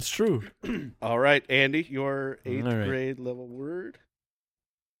first. That's true. All right, Andy, your 8th All right. grade level word.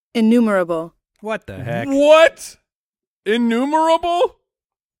 Innumerable. What the heck? What? Innumerable?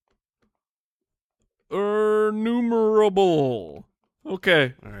 Numerable.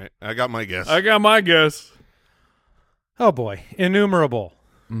 Okay. All right. I got my guess. I got my guess. Oh boy, innumerable.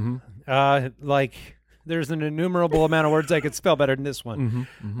 Mm-hmm. Like there's an innumerable amount of words I could spell better than this one.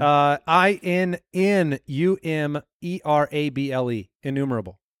 Mm-hmm. I-N-N-U-M-E-R-A-B-L-E.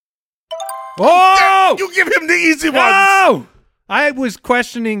 Innumerable. Oh! You give him the easy ones. No! I was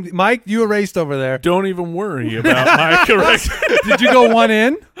questioning, Mike, you erased over there. Don't even worry about my correction. Did you go one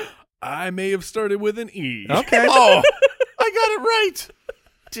in? I may have started with an E. Okay. Oh, I got it right.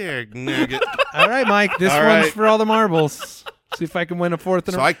 Dag nugget. All right, Mike. This All one's right. for all the marbles. See if I can win a fourth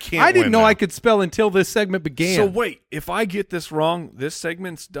in a So row. I can't I didn't win know now. I could spell until this segment began. So wait, if I get this wrong, this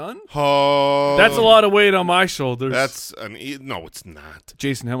segment's done? Oh, That's a lot of weight on my shoulders. That's an E. No, it's not.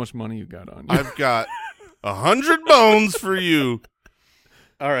 Jason, how much money you got on you? I've got 100 bones for you.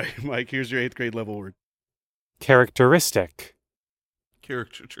 All right, Mike, here's your 8th grade level word. Characteristic.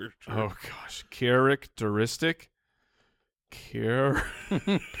 Character. Oh gosh, characteristic.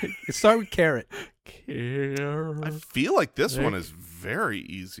 Start with carrot. I feel like this one is very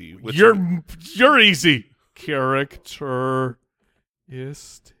easy. Which You're easy. Characteristic.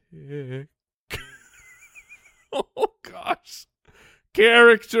 Oh gosh.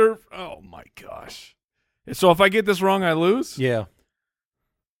 Character. Oh my gosh. So if I get this wrong, I lose? Yeah.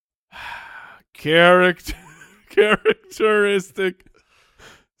 Characteristic.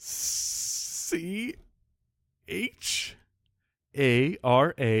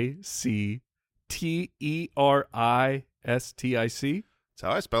 CHARACTERISTIC. That's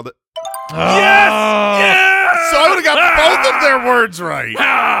how I spelled it. Yes! So I would have got both of their words right.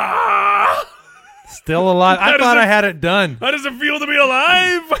 Still alive. I thought I had it done. How does it feel to be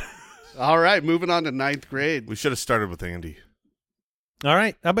alive? All right, moving on to 9th grade. We should have started with Andy. All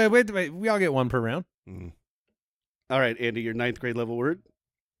right. Wait. We all get one per round. Mm. All right, Andy, your 9th grade level word.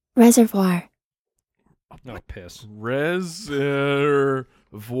 Reservoir. Oh, piss. Reservoir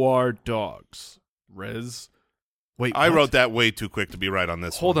dogs. Wait, I what? wrote that way too quick to be right on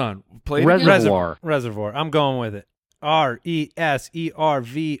this Hold one. on. Play it again. Reservoir. I'm going with it. RESERVOIR.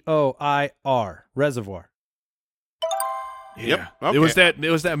 Reservoir. Yeah. Yep. Okay. It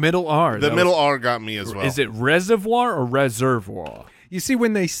was that middle R. The That middle was- R got me as well. Is it reservoir or reservoir? You see,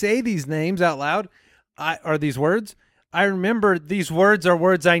 when they say these names out loud, are these words? I remember these words are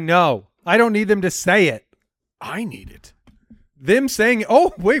words I know. I don't need them to say it. I need it. Them saying,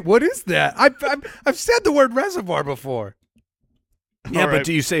 "Oh, wait, what is that?" I've said the word reservoir before. Yeah, All but right.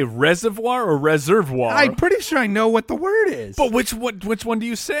 do you say reservoir or reservoir? I'm pretty sure I know what the word is. But which one do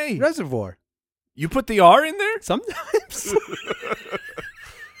you say? Reservoir. You put the R in there? Sometimes.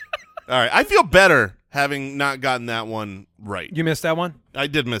 All right. I feel better having not gotten that one right. You missed that one? I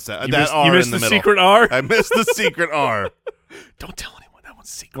did miss that. You that missed, R you missed in the, the middle. secret R? I missed the secret R. Don't tell anyone that one's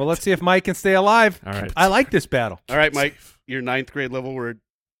secret. Well, let's see if Mike can stay alive. All right. I like this battle. All right, Mike, your 9th grade level word.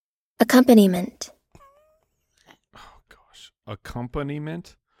 Accompaniment. Oh, gosh.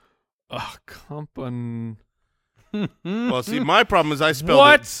 Accompaniment? Well, see, my problem is I spelled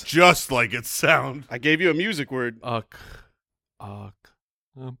What? it just like it sounds. I gave you a music word. Accompaniment.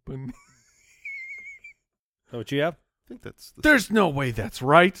 Is that what you have? I think that's the There's no way that's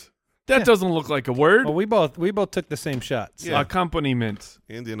right. That Yeah. doesn't look like a word. Well, we both took the same shot. So. Yeah. Accompaniment.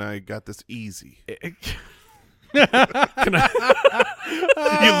 Andy and I got this easy. Can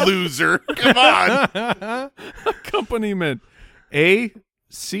I? You loser. Come on. Accompaniment.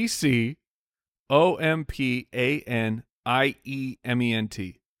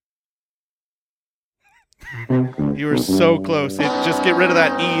 ACCOMPANIEMENT. You were so close. Just get rid of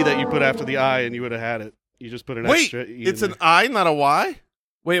that E that you put after the I, and you would have had it. You just put an Wait, extra E. it's in an I, not a Y?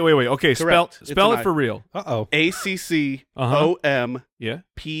 Wait. Okay, Correct. It's spell an it I. for real. Uh-oh. ACCOMPANIMENT. Yeah.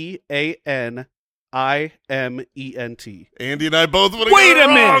 Andy and I both would have Wait got a it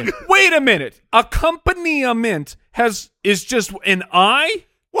wrong. minute. Wait a minute. Accompaniment is just an I?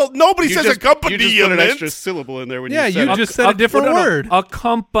 Well, nobody You says just put an accompaniment. extra syllable in there when Yeah, you said you it. just said a different word.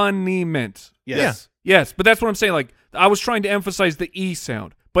 Accompaniment. Yes. Yes, but that's what I'm saying. Like, I was trying to emphasize the E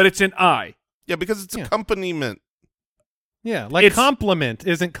sound, but it's an I. Yeah, because it's Yeah. accompaniment. Yeah, like It's- compliment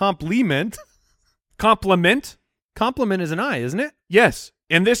isn't compliment. Compliment? Compliment is an I, isn't it? Yes.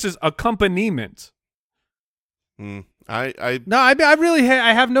 And this is accompaniment. I No, I really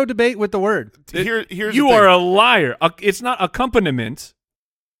I have no debate with the word. here's You the are thing. a liar. It's not accompaniment.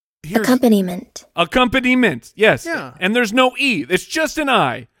 Accompaniment. Accompaniment. Yes. Yeah. And there's no E. It's just an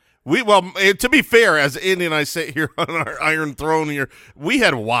I. To be fair, as Andy and I sit here on our Iron Throne here, we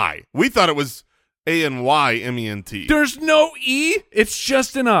had Y. We thought it was ANYMENT. There's no E. It's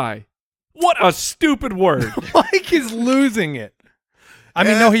just an I. What a stupid word. Mike is losing it. I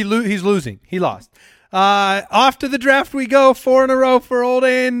mean, no, he's losing. He lost. Off to the draft we go. 4 in a row for old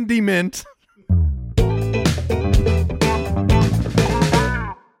Andy Mint.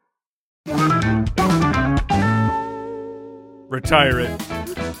 Retire it.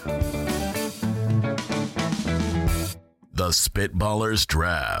 The Spitballers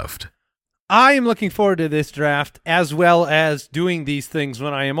Draft. I am looking forward to this draft as well as doing these things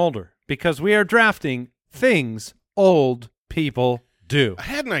when I am older because we are drafting things old people do. I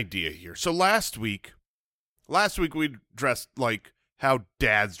had an idea here. So last week we dressed like how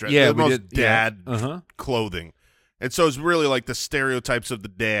dads dress. Yeah, the we most did. Yeah. dad clothing. And so it's really like the stereotypes of the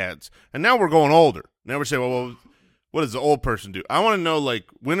dads. And now we're going older. Now we're saying, well what does the old person do? I want to know, like,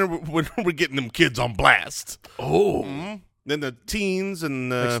 when are we getting them kids on blast? Oh. Mm-hmm. Then the teens and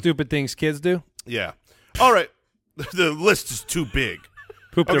Like stupid things kids do. yeah. All right. The list is too big.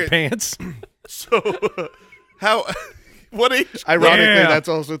 Poop their Okay. pants. So how what age? Ironically, Yeah. that's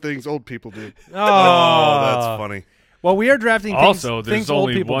also things old people do. Oh, that's funny. Well, we are drafting Also, things, there's things old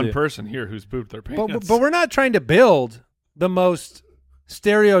only people one do. person here who's pooped their pants. But we're not trying to build the most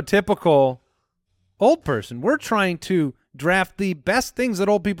stereotypical old person. We're trying to draft the best things that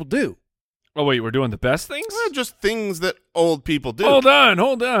old people do. Oh, wait, we're doing the best things? Well, just things that old people do. Hold on.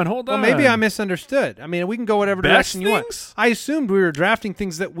 Well, maybe I misunderstood. I mean, we can go whatever Best direction you want. things? I assumed we were drafting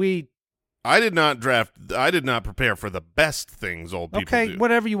things that we I did not prepare for the best things old people do. Okay,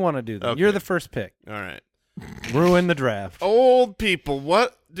 whatever you want to do. Then. Okay. You're the first pick. All right. Ruin the draft. Old people,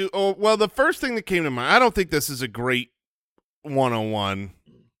 what do – well, the first thing that came to mind, I don't think this is a great 101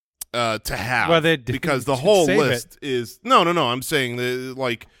 to have Well, because the whole list is – no. I'm saying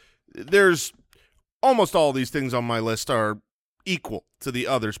there's almost all these things on my list are equal to the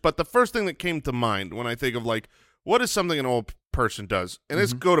others. But the first thing that came to mind when I think of what is something an old person does, and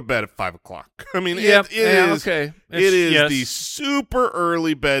it's go to bed at 5 o'clock. I mean, it is okay. It is yes. the super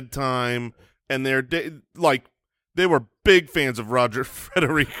early bedtime. And they were big fans of Roger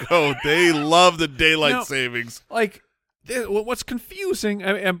Federico. They love the daylight savings. What's confusing?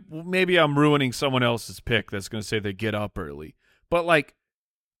 Maybe I'm ruining someone else's pick that's going to say they get up early, but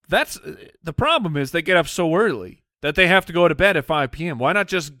that's the problem is they get up so early that they have to go to bed at 5 p.m. Why not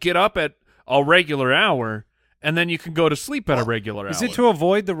just get up at a regular hour and then you can go to sleep at a regular hour? Is it to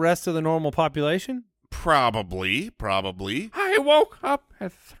avoid the rest of the normal population? Probably. I woke up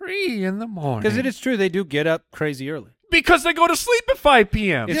at 3 in the morning. Because it is true, they do get up crazy early. Because they go to sleep at 5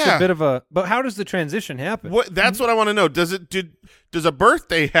 p.m. It's a bit of a – but how does the transition happen? That's what I want to know. Does a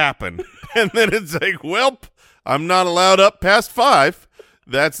birthday happen? And then it's welp, I'm not allowed up past 5.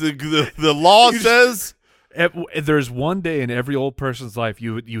 That's the law says. There's one day in every old person's life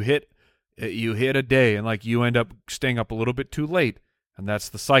you hit a day and you end up staying up a little bit too late, and that's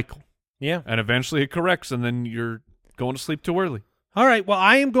the cycle. Yeah. And eventually it corrects, and then you're going to sleep too early. All right. Well,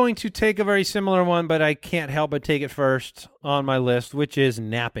 I am going to take a very similar one, but I can't help but take it first on my list, which is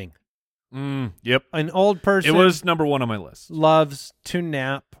napping. Yep. An old person. It was number 1 on my list. Loves to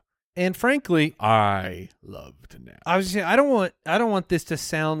nap. And frankly, I love to nap. I was saying, I don't want this to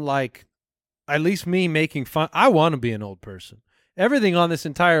sound like at least me making fun. I want to be an old person. Everything on this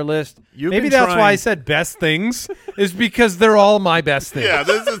entire list, maybe that's why I said best things, is because they're all my best things. Yeah,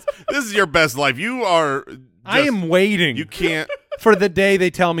 this is your best life. You are. I am waiting. You can't for the day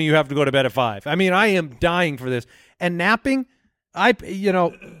they tell me you have to go to bed at 5. I mean, I am dying for this. And napping, why do you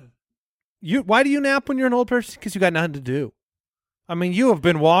nap when you're an old person? Because you got nothing to do. I mean, you have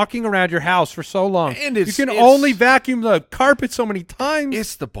been walking around your house for so long. And you can only vacuum the carpet so many times.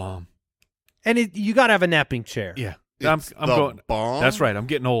 It's the bomb. And you got to have a napping chair. Yeah. I'm going. Bomb? That's right. I'm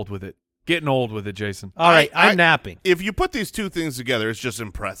getting old with it. Getting old with it, Jason. All right. I'm napping. If you put these two things together, it's just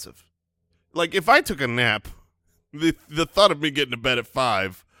impressive. If I took a nap, the thought of me getting to bed at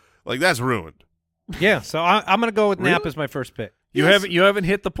 5, that's ruined. Yeah. So I'm going to go with nap Really? as my first pick. You haven't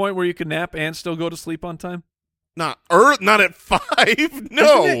hit the point where you can nap and still go to sleep on time? Not at 5.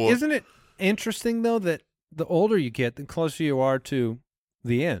 No. Isn't it interesting though that the older you get, the closer you are to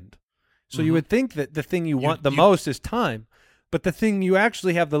the end? So you would think that the thing you want the most is time, but the thing you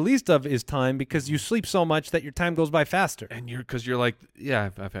actually have the least of is time because you sleep so much that your time goes by faster. And because you're like, yeah,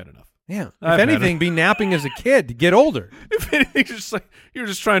 I've had enough. Yeah. If anything, be napping as a kid to get older. If anything, you're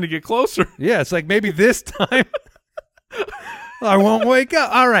just trying to get closer. Yeah, it's maybe this time I won't wake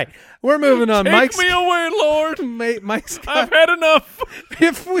up. All right, we're moving on. Take me away, Lord. Mike's I've had enough.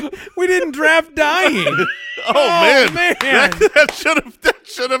 If we didn't draft dying. Oh man. That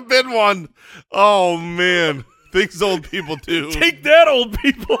should have been one. Oh man. Things old people do. Take that, old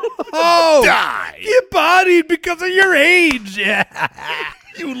people. Oh, die. You bodied because of your age. Yeah.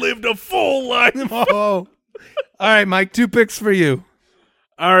 You lived a full life. Oh. All right, Mike, 2 picks for you.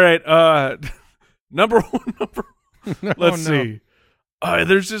 All right. Number 1. Let's see.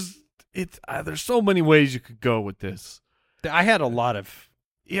 There's so many ways you could go with this. I had a lot of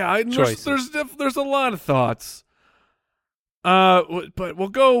choices. There's a lot of thoughts. But we'll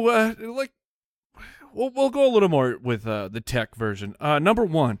go we'll go a little more with the tech version. Number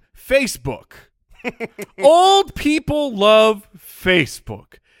 1, Facebook. Old people love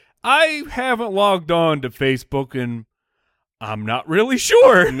Facebook. I haven't logged on to Facebook and I'm not really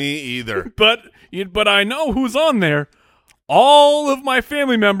sure. Me either. But I know who's on there. All of my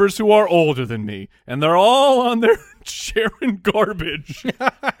family members who are older than me, and they're all on there sharing garbage.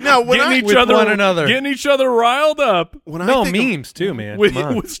 Now, getting each other riled up. Memes too, man.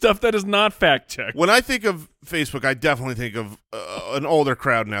 With stuff that is not fact checked. When I think of Facebook, I definitely think of an older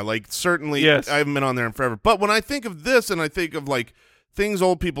crowd now. Certainly, yes. I haven't been on there in forever. But when I think of this, and I think of things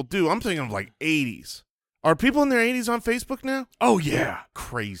old people do, I'm thinking of 80s. Are people in their 80s on Facebook now? Oh yeah,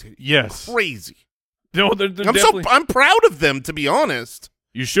 crazy. Yes, crazy. No, they're definitely. I'm proud of them, to be honest.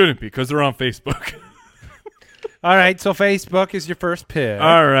 You shouldn't be because they're on Facebook. All right, so Facebook is your first pick.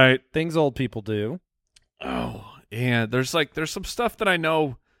 All right, things old people do. Oh, yeah. There's some stuff that I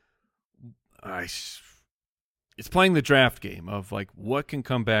know. It's playing the draft game of what can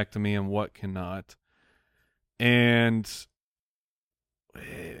come back to me and what cannot. And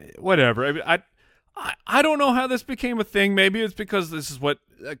whatever. I mean, I don't know how this became a thing. Maybe it's because this is what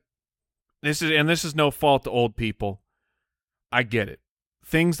this is no fault to old people. I get it.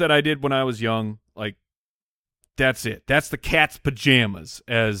 Things that I did when I was young, like that's it. That's the cat's pajamas,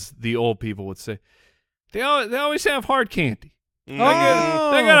 as the old people would say. They always have hard candy. They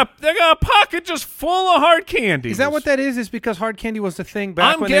got a pocket just full of hard candy. Is that what that is? Is because hard candy was the thing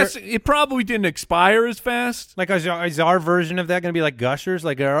back when I'm guessing it probably didn't expire as fast. Like, is our version of that going to be like Gushers?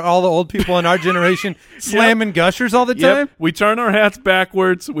 Like, are all the old people in our generation slamming Gushers all the time? We turn our hats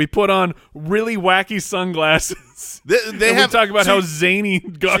backwards. We put on really wacky sunglasses. We talk about how zany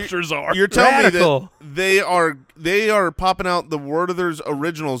Gushers are. You're telling Radical. me that they are popping out the Werther's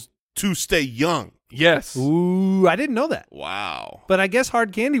originals to stay young. Yes. Ooh, I didn't know that. Wow. But I guess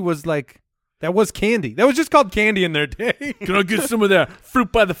hard candy was like, that was candy. That was just called candy in their day. Can I get some of that fruit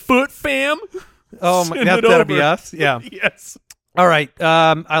by the foot, fam? Oh, that'll be us. Yeah. Yes. All right.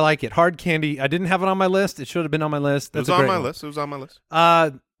 I like it. Hard candy. I didn't have it on my list. It should have been on my list. That's It was on my one. list. It was on my list.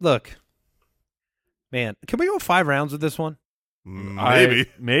 Look, man, can we go 5 rounds with this one? Maybe.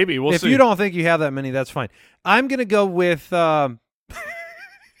 Maybe. We'll if see. you don't think you have that many, that's fine. I'm going to go with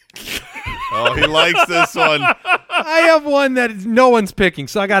Oh, he likes this one. I have one that no one's picking,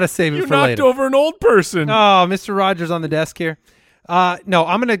 so I got to save it You for knocked later. over an old person. Oh, Mr. Rogers on the desk here. No,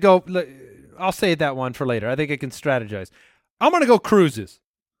 I'm going to go. I'll save that one for later. I think I can strategize. I'm going to go cruises.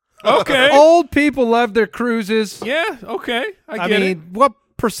 Okay. Old people love their cruises. Yeah, okay. I mean, it. what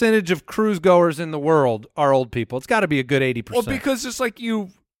percentage of cruise goers in the world are old people? It's got to be a good 80%. Well, because it's like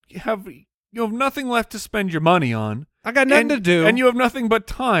you have nothing left to spend your money on. I got nothing to do. And you have nothing but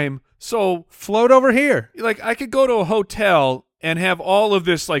time. So float over here. Like I could go to a hotel and have all of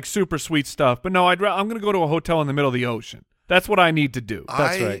this like super sweet stuff, but no, I'm going to go to a hotel in the middle of the ocean. That's what I need to do.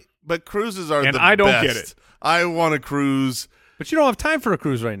 That's right. But cruises are And the I don't best. get it. I want to cruise. But you don't have time for a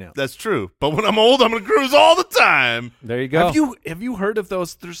cruise right now. That's true. But when I'm old, I'm going to cruise all the time. There you go. Have you heard of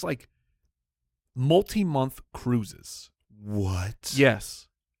those? There's like multi-month cruises. What? Yes.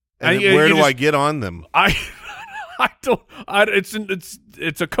 And where do I get on them?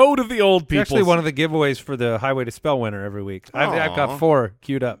 It's a code of the old people. It's actually one of the giveaways for the Highway to Spell winner every week. I've got 4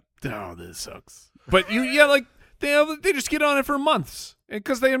 queued up. Oh, this sucks. But like they just get on it for months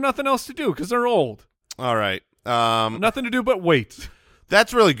because they have nothing else to do because they're old. All right. Nothing to do but wait.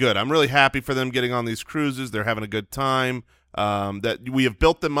 That's really good. I'm really happy for them getting on these cruises. They're having a good time. That we have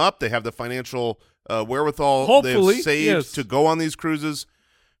built them up. They have the financial wherewithal. Hopefully, they've saved to go on these cruises.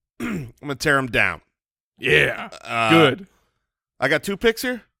 I'm going to tear them down. Yeah. Good. I got 2 picks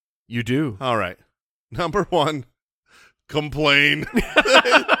here? You do. All right. Number 1, complain.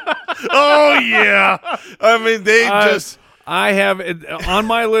 Oh, yeah. I mean, they just... I have it on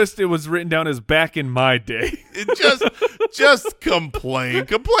my list. It was written down as back in my day. just complain.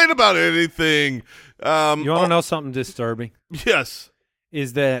 Complain about anything. You want to know something disturbing? Yes.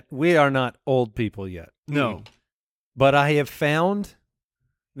 Is that we are not old people yet. No. But I have found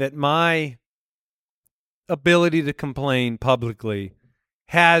that my ability to complain publicly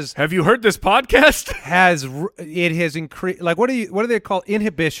has... Have you heard this podcast? has increased. Like, what do they call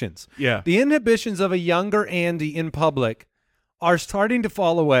inhibitions? Yeah. The inhibitions of a younger Andy in public are starting to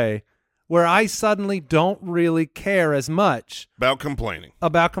fall away, where I suddenly don't really care as much about complaining.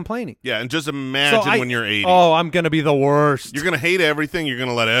 Yeah, and just imagine when you're 80. Oh, I'm going to be the worst. You're going to hate everything. You're going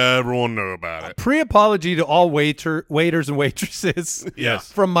to let everyone know about it. Pre-apology to all waiters and waitresses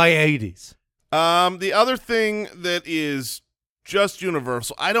Yes. from my 80s. The other thing that is just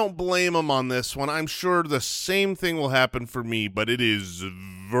universal, I don't blame them on this one. I'm sure the same thing will happen for me, but it is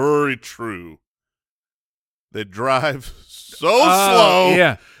very true. They drive so slow.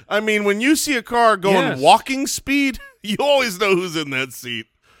 Yeah. I mean, when you see a car going walking speed, you always know who's in that seat.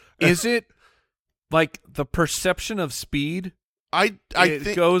 Is it like the perception of speed? I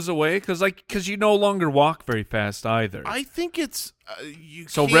think goes away because you no longer walk very fast either. I think it's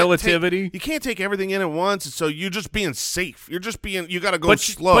relativity. You can't take everything in at once, so you're just being safe. You got to go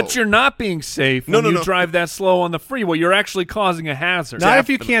slow. But you're not being safe when you drive that slow on the freeway. You're actually causing a hazard. Not if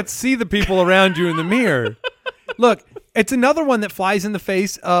you can't see the people around you in the mirror. Look, it's another one that flies in the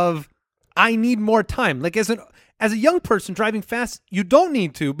face of I need more time. Like as a young person driving fast, you don't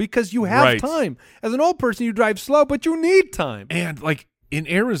need to because you have time. As an old person, you drive slow, but you need time. And like in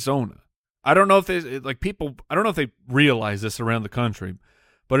Arizona, I don't know if I don't know if they realize this around the country,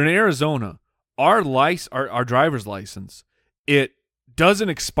 but in Arizona, our driver's license, it doesn't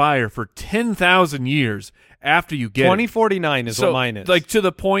expire for 10,000 years after you get 2049 is what mine is. Like to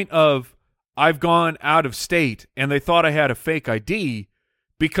the point of I've gone out of state and they thought I had a fake ID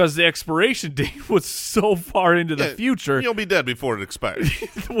because the expiration date was so far into the future. You'll be dead before it expires.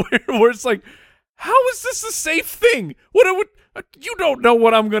 where it's like, how is this a safe thing? You don't know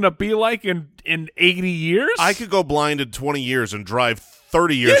what I'm going to be like in 80 years? I could go blind in 20 years and drive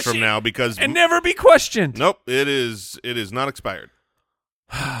 30 years from now because and never be questioned. Nope, it is not expired.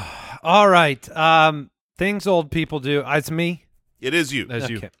 All right. Things old people do. It's me. It is you. That's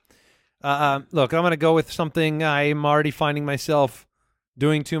you. Look, I'm going to go with something I'm already finding myself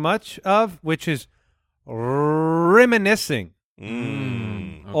doing too much of, which is reminiscing.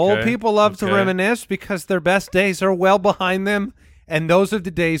 Old people love to reminisce because their best days are well behind them, and those are the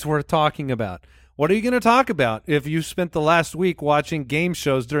days we're talking about. What are you going to talk about if you spent the last week watching game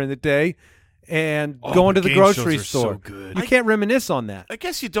shows during the day and going to the grocery store? So good. You can't reminisce on that. I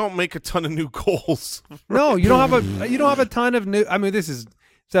guess you don't make a ton of new goals. No, you don't have a ton of new. I mean, this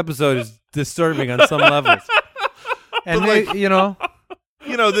episode is disturbing on some levels, and the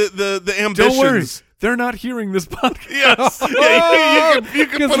ambitions. Don't worry, they're not hearing this podcast. Yes. you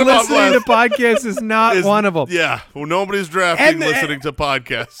can put them on listening to podcasts is not one of them. Yeah, well, nobody's drafting listening to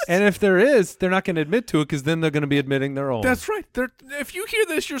podcasts. And if there is, they're not going to admit to it because then they're going to be admitting their own. That's right. If you hear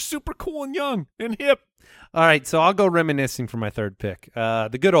this, you're super cool and young and hip. All right, so I'll go reminiscing for my third pick.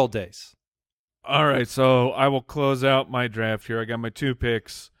 The good old days. All right, so I will close out my draft here. I got my 2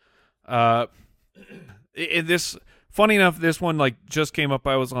 picks. Funny enough, this one just came up.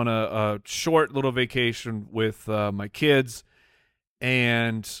 I was on a short little vacation with my kids,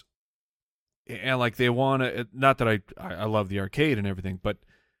 and they want to. Not that I love the arcade and everything, but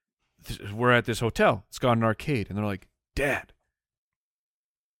we're at this hotel. It's got an arcade, and they're like, "Dad,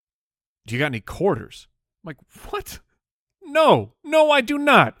 do you got any quarters?" I'm like, "What? No, I do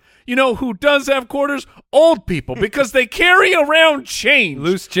not." You know who does have quarters? Old people, because they carry around change.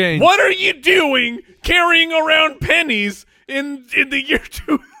 Loose change. What are you doing carrying around pennies in the year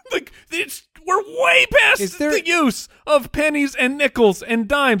 2? We're way past the use of pennies and nickels and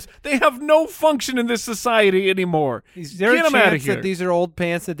dimes. They have no function in this society anymore. Is there Get a them out of chance here. that these are old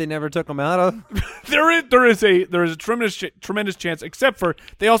pants that they never took them out of? There is a tremendous chance, except for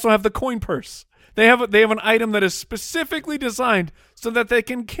they also have the coin purse. They have an item that is specifically designed so that they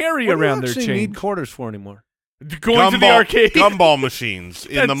can carry around their change. What do you actually need quarters for anymore? Going to the arcade. Gumball machines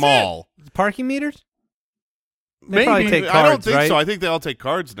in the mall. Parking meters? They Maybe. probably take cards, I don't think right? so. I think they all take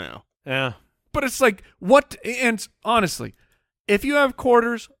cards now. Yeah. But it's like, what? And honestly, if you have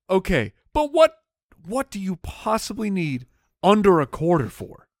quarters, okay. But what do you possibly need under a quarter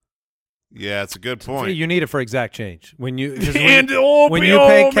for? Yeah, it's a good point. You need it for exact change. When you when you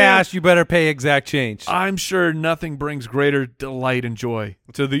pay cash, you better pay exact change. I'm sure nothing brings greater delight and joy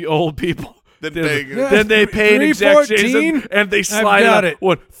to the old people Then they pay an exact change and they slide out it.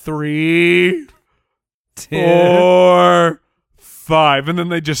 What, 3, 10. 4, 5, and then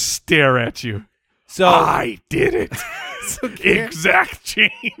they just stare at you. So I did it. Exact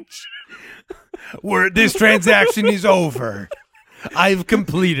change. This transaction is over. I've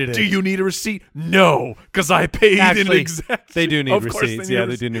completed it. Do you need a receipt? No, because I paid Actually, in exact. they do need Of course receipts. Yeah,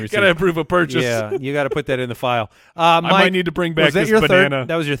 they do need receipts. Got to approve a purchase. Yeah, you got to put that in the file. I might need to bring back was that this your banana. Third?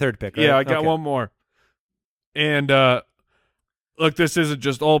 That was your third pick, right? Yeah, I got Okay. one more. And look, this isn't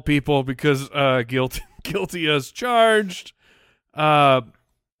just old people because guilty as charged. But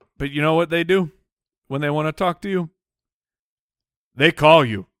you know what they do when they want to talk to you? They call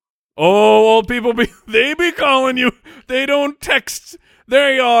you. Oh, old people they be calling you. They don't text.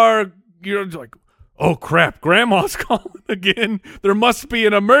 You're like, oh crap, grandma's calling again. There must be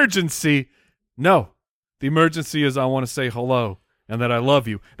an emergency. No, the emergency is I want to say hello and that I love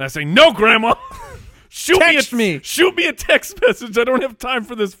you. And I say, no, grandma. Shoot me a text message. I don't have time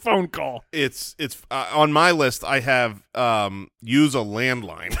for this phone call. It's on my list. I have use a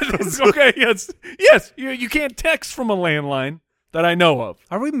landline. Okay, yes. You can't text from a landline that I know of.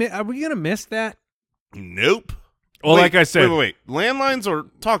 Are we gonna miss that? Nope. Well, like I said, wait. Landlines or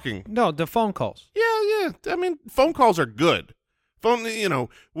talking? No, the phone calls. Yeah. I mean, phone calls are good.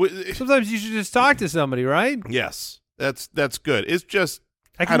 Sometimes you should just talk to somebody, right? Yes, that's good. It's just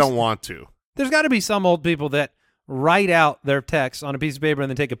I don't want to. There's got to be some old people that write out their text on a piece of paper and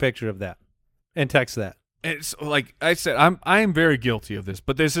then take a picture of that and text that. It's like I said, I am very guilty of this,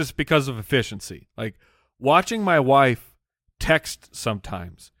 but this is because of efficiency. Like watching my wife text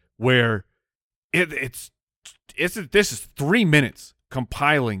sometimes where this is 3 minutes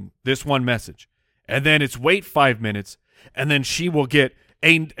compiling this one message, and then it's wait 5 minutes, and then she will get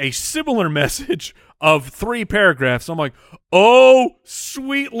a similar message of 3 paragraphs. I'm like, oh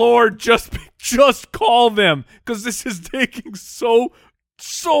sweet Lord, just call them because this is taking so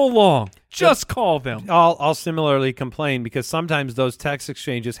so long. Just call them. I'll similarly complain because sometimes those text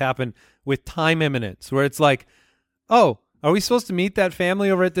exchanges happen with time imminence where it's like, oh, are we supposed to meet that family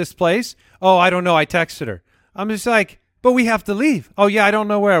over at this place? Oh, I don't know. I texted her. I'm just like, but we have to leave. Oh, yeah, I don't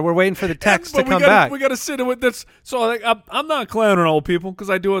know where. We're waiting for the text to come back. We got to sit with this. So like, I'm not clowning old people because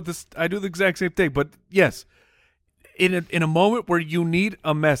I do the exact same thing. But yes, in a moment where you need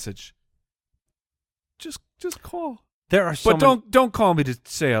a message, just call. There are so but don't call me to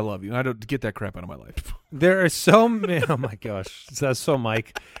say I love you. I don't get that crap out of my life. There are so many. Oh my gosh, that's so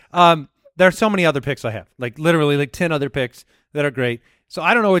Mike. There are so many other picks I have, like literally like 10 other picks that are great. So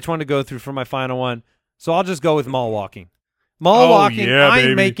I don't know which one to go through for my final one. So I'll just go with mall walking. Mall walking. Yeah, I'm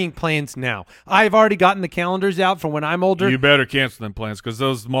baby. making plans now. I've already gotten the calendars out for when I'm older. You better cancel them plans because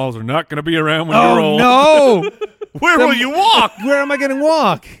those malls are not going to be around when you're old. Oh no! Where will you walk? Where am I going to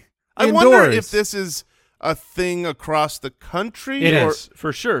walk? I Indoors. wonder if this is a thing across the country. It or? is,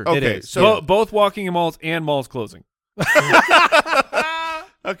 for sure. Okay, It is. so both walking in malls and malls closing.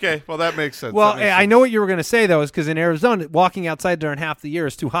 Okay, well that makes sense. Well, That makes I sense. know what you were going to say though, is because in Arizona, walking outside during half the year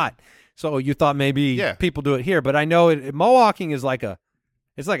is too hot. So you thought maybe people do it here, but I know mall walking is like a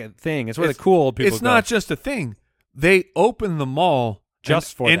thing. It's where the cool old people It's go. not just a thing. They open the mall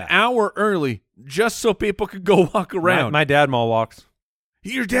Just for an that. hour early, just so people could go walk around. My dad mall walks.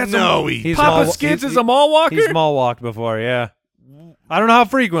 Your dad's No, He's Papa mall- Skids he- is a mall walker. He's mall walked before, yeah. I don't know how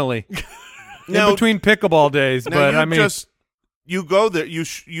frequently. Now- in between pickleball days, Now but you I mean, you go there.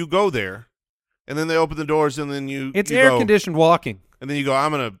 You go there, and then they open the doors, and then it's you air go, conditioned walking. and then you go.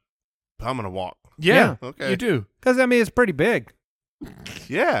 I'm gonna walk. yeah, Okay. you do. Because I mean, it's pretty big,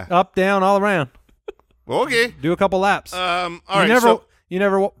 Yeah. up, down, all around. Okay. Do a couple laps. All you right. never, So you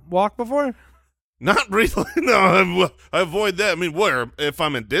never walked before? not really. No, I avoid that. I mean, where if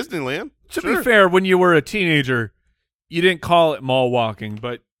I'm in Disneyland? To Sure. be fair, when you were a teenager, you didn't call it mall walking,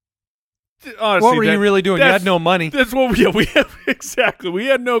 but honestly, What were you really doing? You had no money. That's what we have exactly. We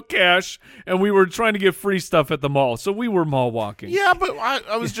had no cash, and we were trying to get free stuff at the mall, so we were mall walking. Yeah, but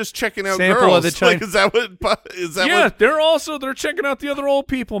I was just checking out Sample girls. of the China- Like, is that what? Is that Yeah, what? they're checking out the other old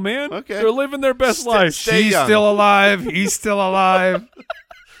people, man. Okay. They're living their best life. stay She's young. still alive. He's still alive.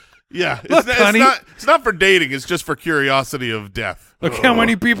 Yeah. Look, honey. It's not for dating. It's just for curiosity of death. Look how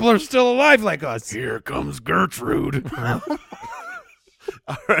many people are still alive like us. Here comes Gertrude.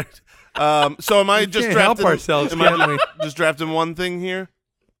 All right. So am I just can't help drafting? ourselves, am can I we? just drafting one thing here?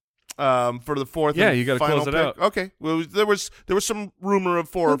 For the fourth. Yeah, and you gotta final close it pick? out. Okay. Well, there was some rumor of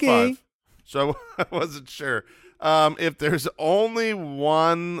 4 Okay. or 5, so I wasn't sure. If there's only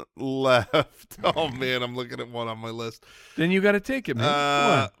one left, oh man, I'm looking at one on my list. Then you got to take it, man. Come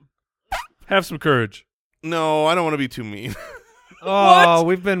Uh, on. Have some courage. no, I don't want to be too mean. Oh,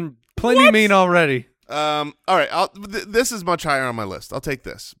 we've been plenty mean already. All right, this is much higher on my list. I'll take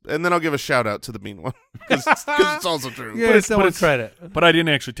this, and then I'll give a shout out to the mean one because it's also true. Yeah, it's- someone it's- credit. But I didn't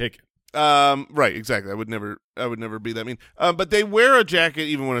actually take it. Right, exactly. I would never be that mean. But they wear a jacket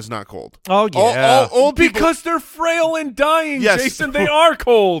even when it's not cold. Oh yeah. All old people. Because they're frail and dying, Yes. Jason. They are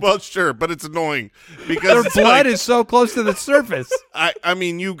cold. Well, sure, but it's annoying because Their it's blood like, is so close to the surface. I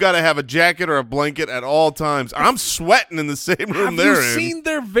mean, you got to have a jacket or a blanket at all times. I'm sweating in the same room Have they're you in. seen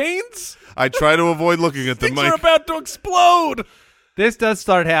their veins? I try to avoid looking at them. Things are Mike. about to explode. This does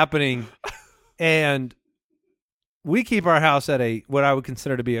start happening, and we keep our house at what I would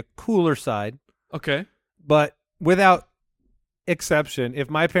consider to be a cooler side. Okay. But without exception, if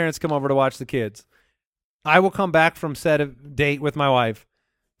my parents come over to watch the kids, I will come back from said date with my wife.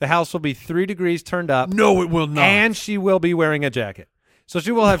 The house will be 3 degrees turned up. No, it will not. And she will be wearing a jacket. So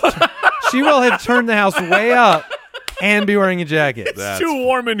she will have she will have turned the house way up and be wearing a jacket. It's too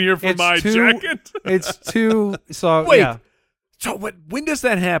warm in here for It's my too- jacket. It's too so Wait. yeah. So when does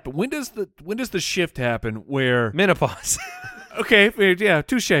that happen? When does the shift happen where Menopause. okay, yeah,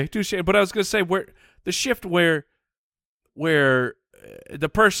 touche. But I was going to say where the shift where the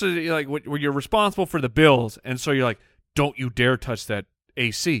person like where you're responsible for the bills, and so you're like, don't you dare touch that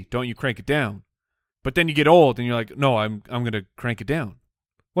AC, don't you crank it down. But then you get old, and you're like, no, I'm going to crank it down.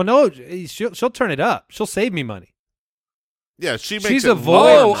 Well, no, she'll turn it up. She'll save me money. Yeah, she makes She's it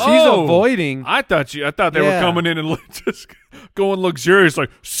avoiding. warm. She's avoiding. I thought they were Yeah. coming in and just going luxurious, like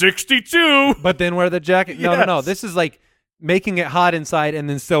 62. But then wear the jacket. No. Yes. This is like making it hot inside and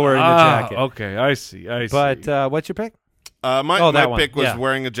then still wearing the jacket. Okay, I see. But what's your pick? My that one. pick was Yeah.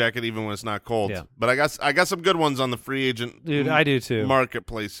 wearing a jacket even when it's not cold. Yeah. But I got some good ones on the free agent Dude, I do too.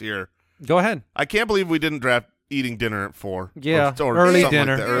 marketplace here. Go ahead. I can't believe we didn't draft eating dinner at 4. Yeah, or early something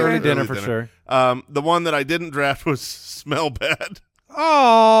dinner. like that. Early dinner for sure. The one that I didn't draft was smell bad.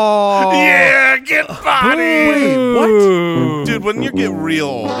 Oh. Yeah, get body. Wait, what? Dude, when you get real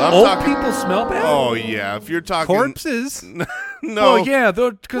old, Old people smell bad? Oh yeah, if you're talking Corpses. no, Oh, yeah,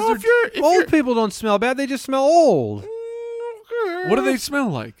 because Old people don't smell bad. They just smell old. what do they smell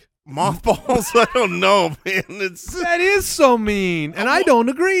like? mothballs. I don't know, man. That is so mean, and I don't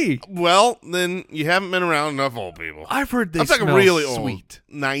agree. Well, then you haven't been around enough old people. I've heard they I'm talking smell really sweet.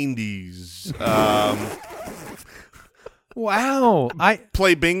 old, 90s. Wow. I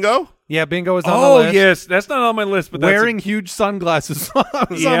Play bingo. Yeah, bingo is on the Oh, list. yes. That's not on my list, but Wearing huge sunglasses was on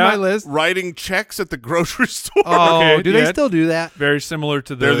Yeah. my list. Writing checks at the grocery store. Oh, Okay, do they yeah. still do that? very similar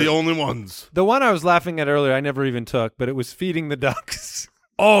to They're the only ones. The one I was laughing at earlier, I never even took, but it was feeding the ducks.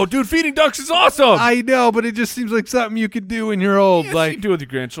 Oh, dude, feeding ducks is awesome. I know, but it just seems like something you could do when you're old. Yes, like, you do with your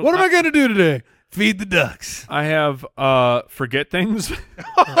grandchildren. what am I going to do today? Feed the ducks. I have forget things.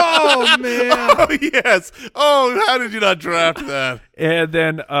 Oh, man. Oh, yes. Oh, how did you not draft that? And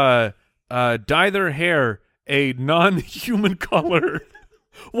then dye their hair a non-human color.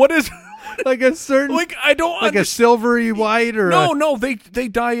 What is Like a certain, like? I don't like a silvery white or No, they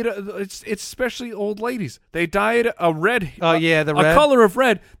dye it. It's especially old ladies. They dye it a red. Oh, yeah, the a red. color of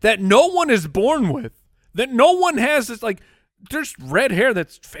red that no one is born with. That no one has. It's like there's red hair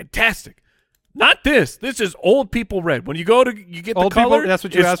that's fantastic. Not this. This is old people red. When you go to you get Old the color. people- that's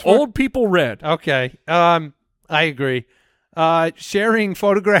what you it's asked for? Old people red. Okay. I agree. Sharing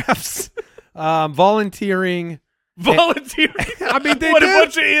photographs, volunteering. Volunteering. I mean, they what do. a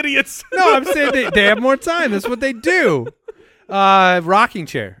bunch of idiots. No, I'm saying they have more time. That's what they do. Rocking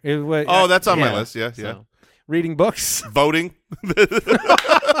chair. Oh, that's on my list. Yeah, yeah. Reading books. Voting.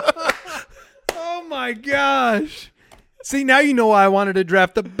 Oh, my gosh. See, now you know why I wanted to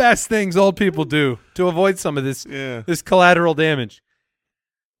draft the best things old people do to avoid some of this this collateral damage.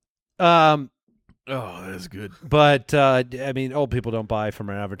 Oh, that's good. But I mean, old people don't buy from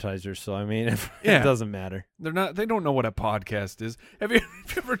our advertisers, so I mean, it doesn't matter. They're not. They don't know what a podcast is. Have you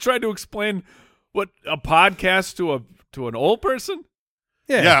ever tried to explain what a podcast to an old person?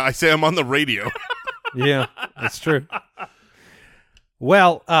 Yeah, I say I'm on the radio. Yeah, that's true.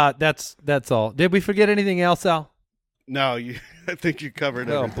 Well, that's all. Did we forget anything else, Al? No, I think you covered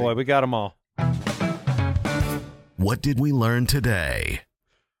Oh everything. boy, we got them all. What did we learn today?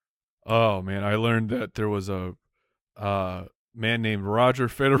 Oh man, I learned that there was a man named Roger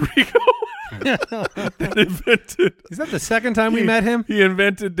Federico that invented. Is that the second time we met him? He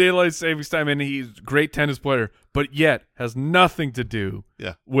invented daylight savings time, and he's a great tennis player, but yet has nothing to do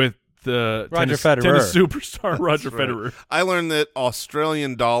with the Roger tennis Federer. superstar Roger Right. Federer. I learned that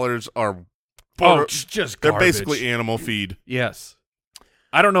Australian dollars are Just they're garbage. basically animal feed. Yes.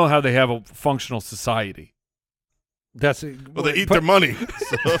 I don't know how they have a functional society. That's Well, they eat their money.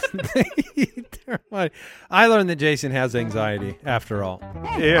 So. They eat their money. I learned that Jason has anxiety. After all,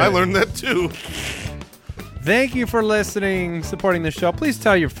 I learned that too. Thank you for listening, supporting the show. Please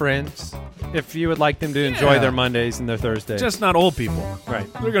tell your friends if you would like them to enjoy their Mondays and their Thursdays. Just not old people. Right.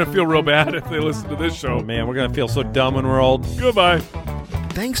 They're going to feel real bad if they listen to this show. Oh, man, we're gonna feel so dumb when we're old. Goodbye.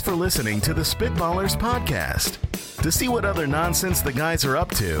 Thanks for listening to the Spitballers Podcast. To see what other nonsense the guys are up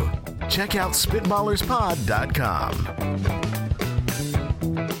to, check out SpitballersPod.com.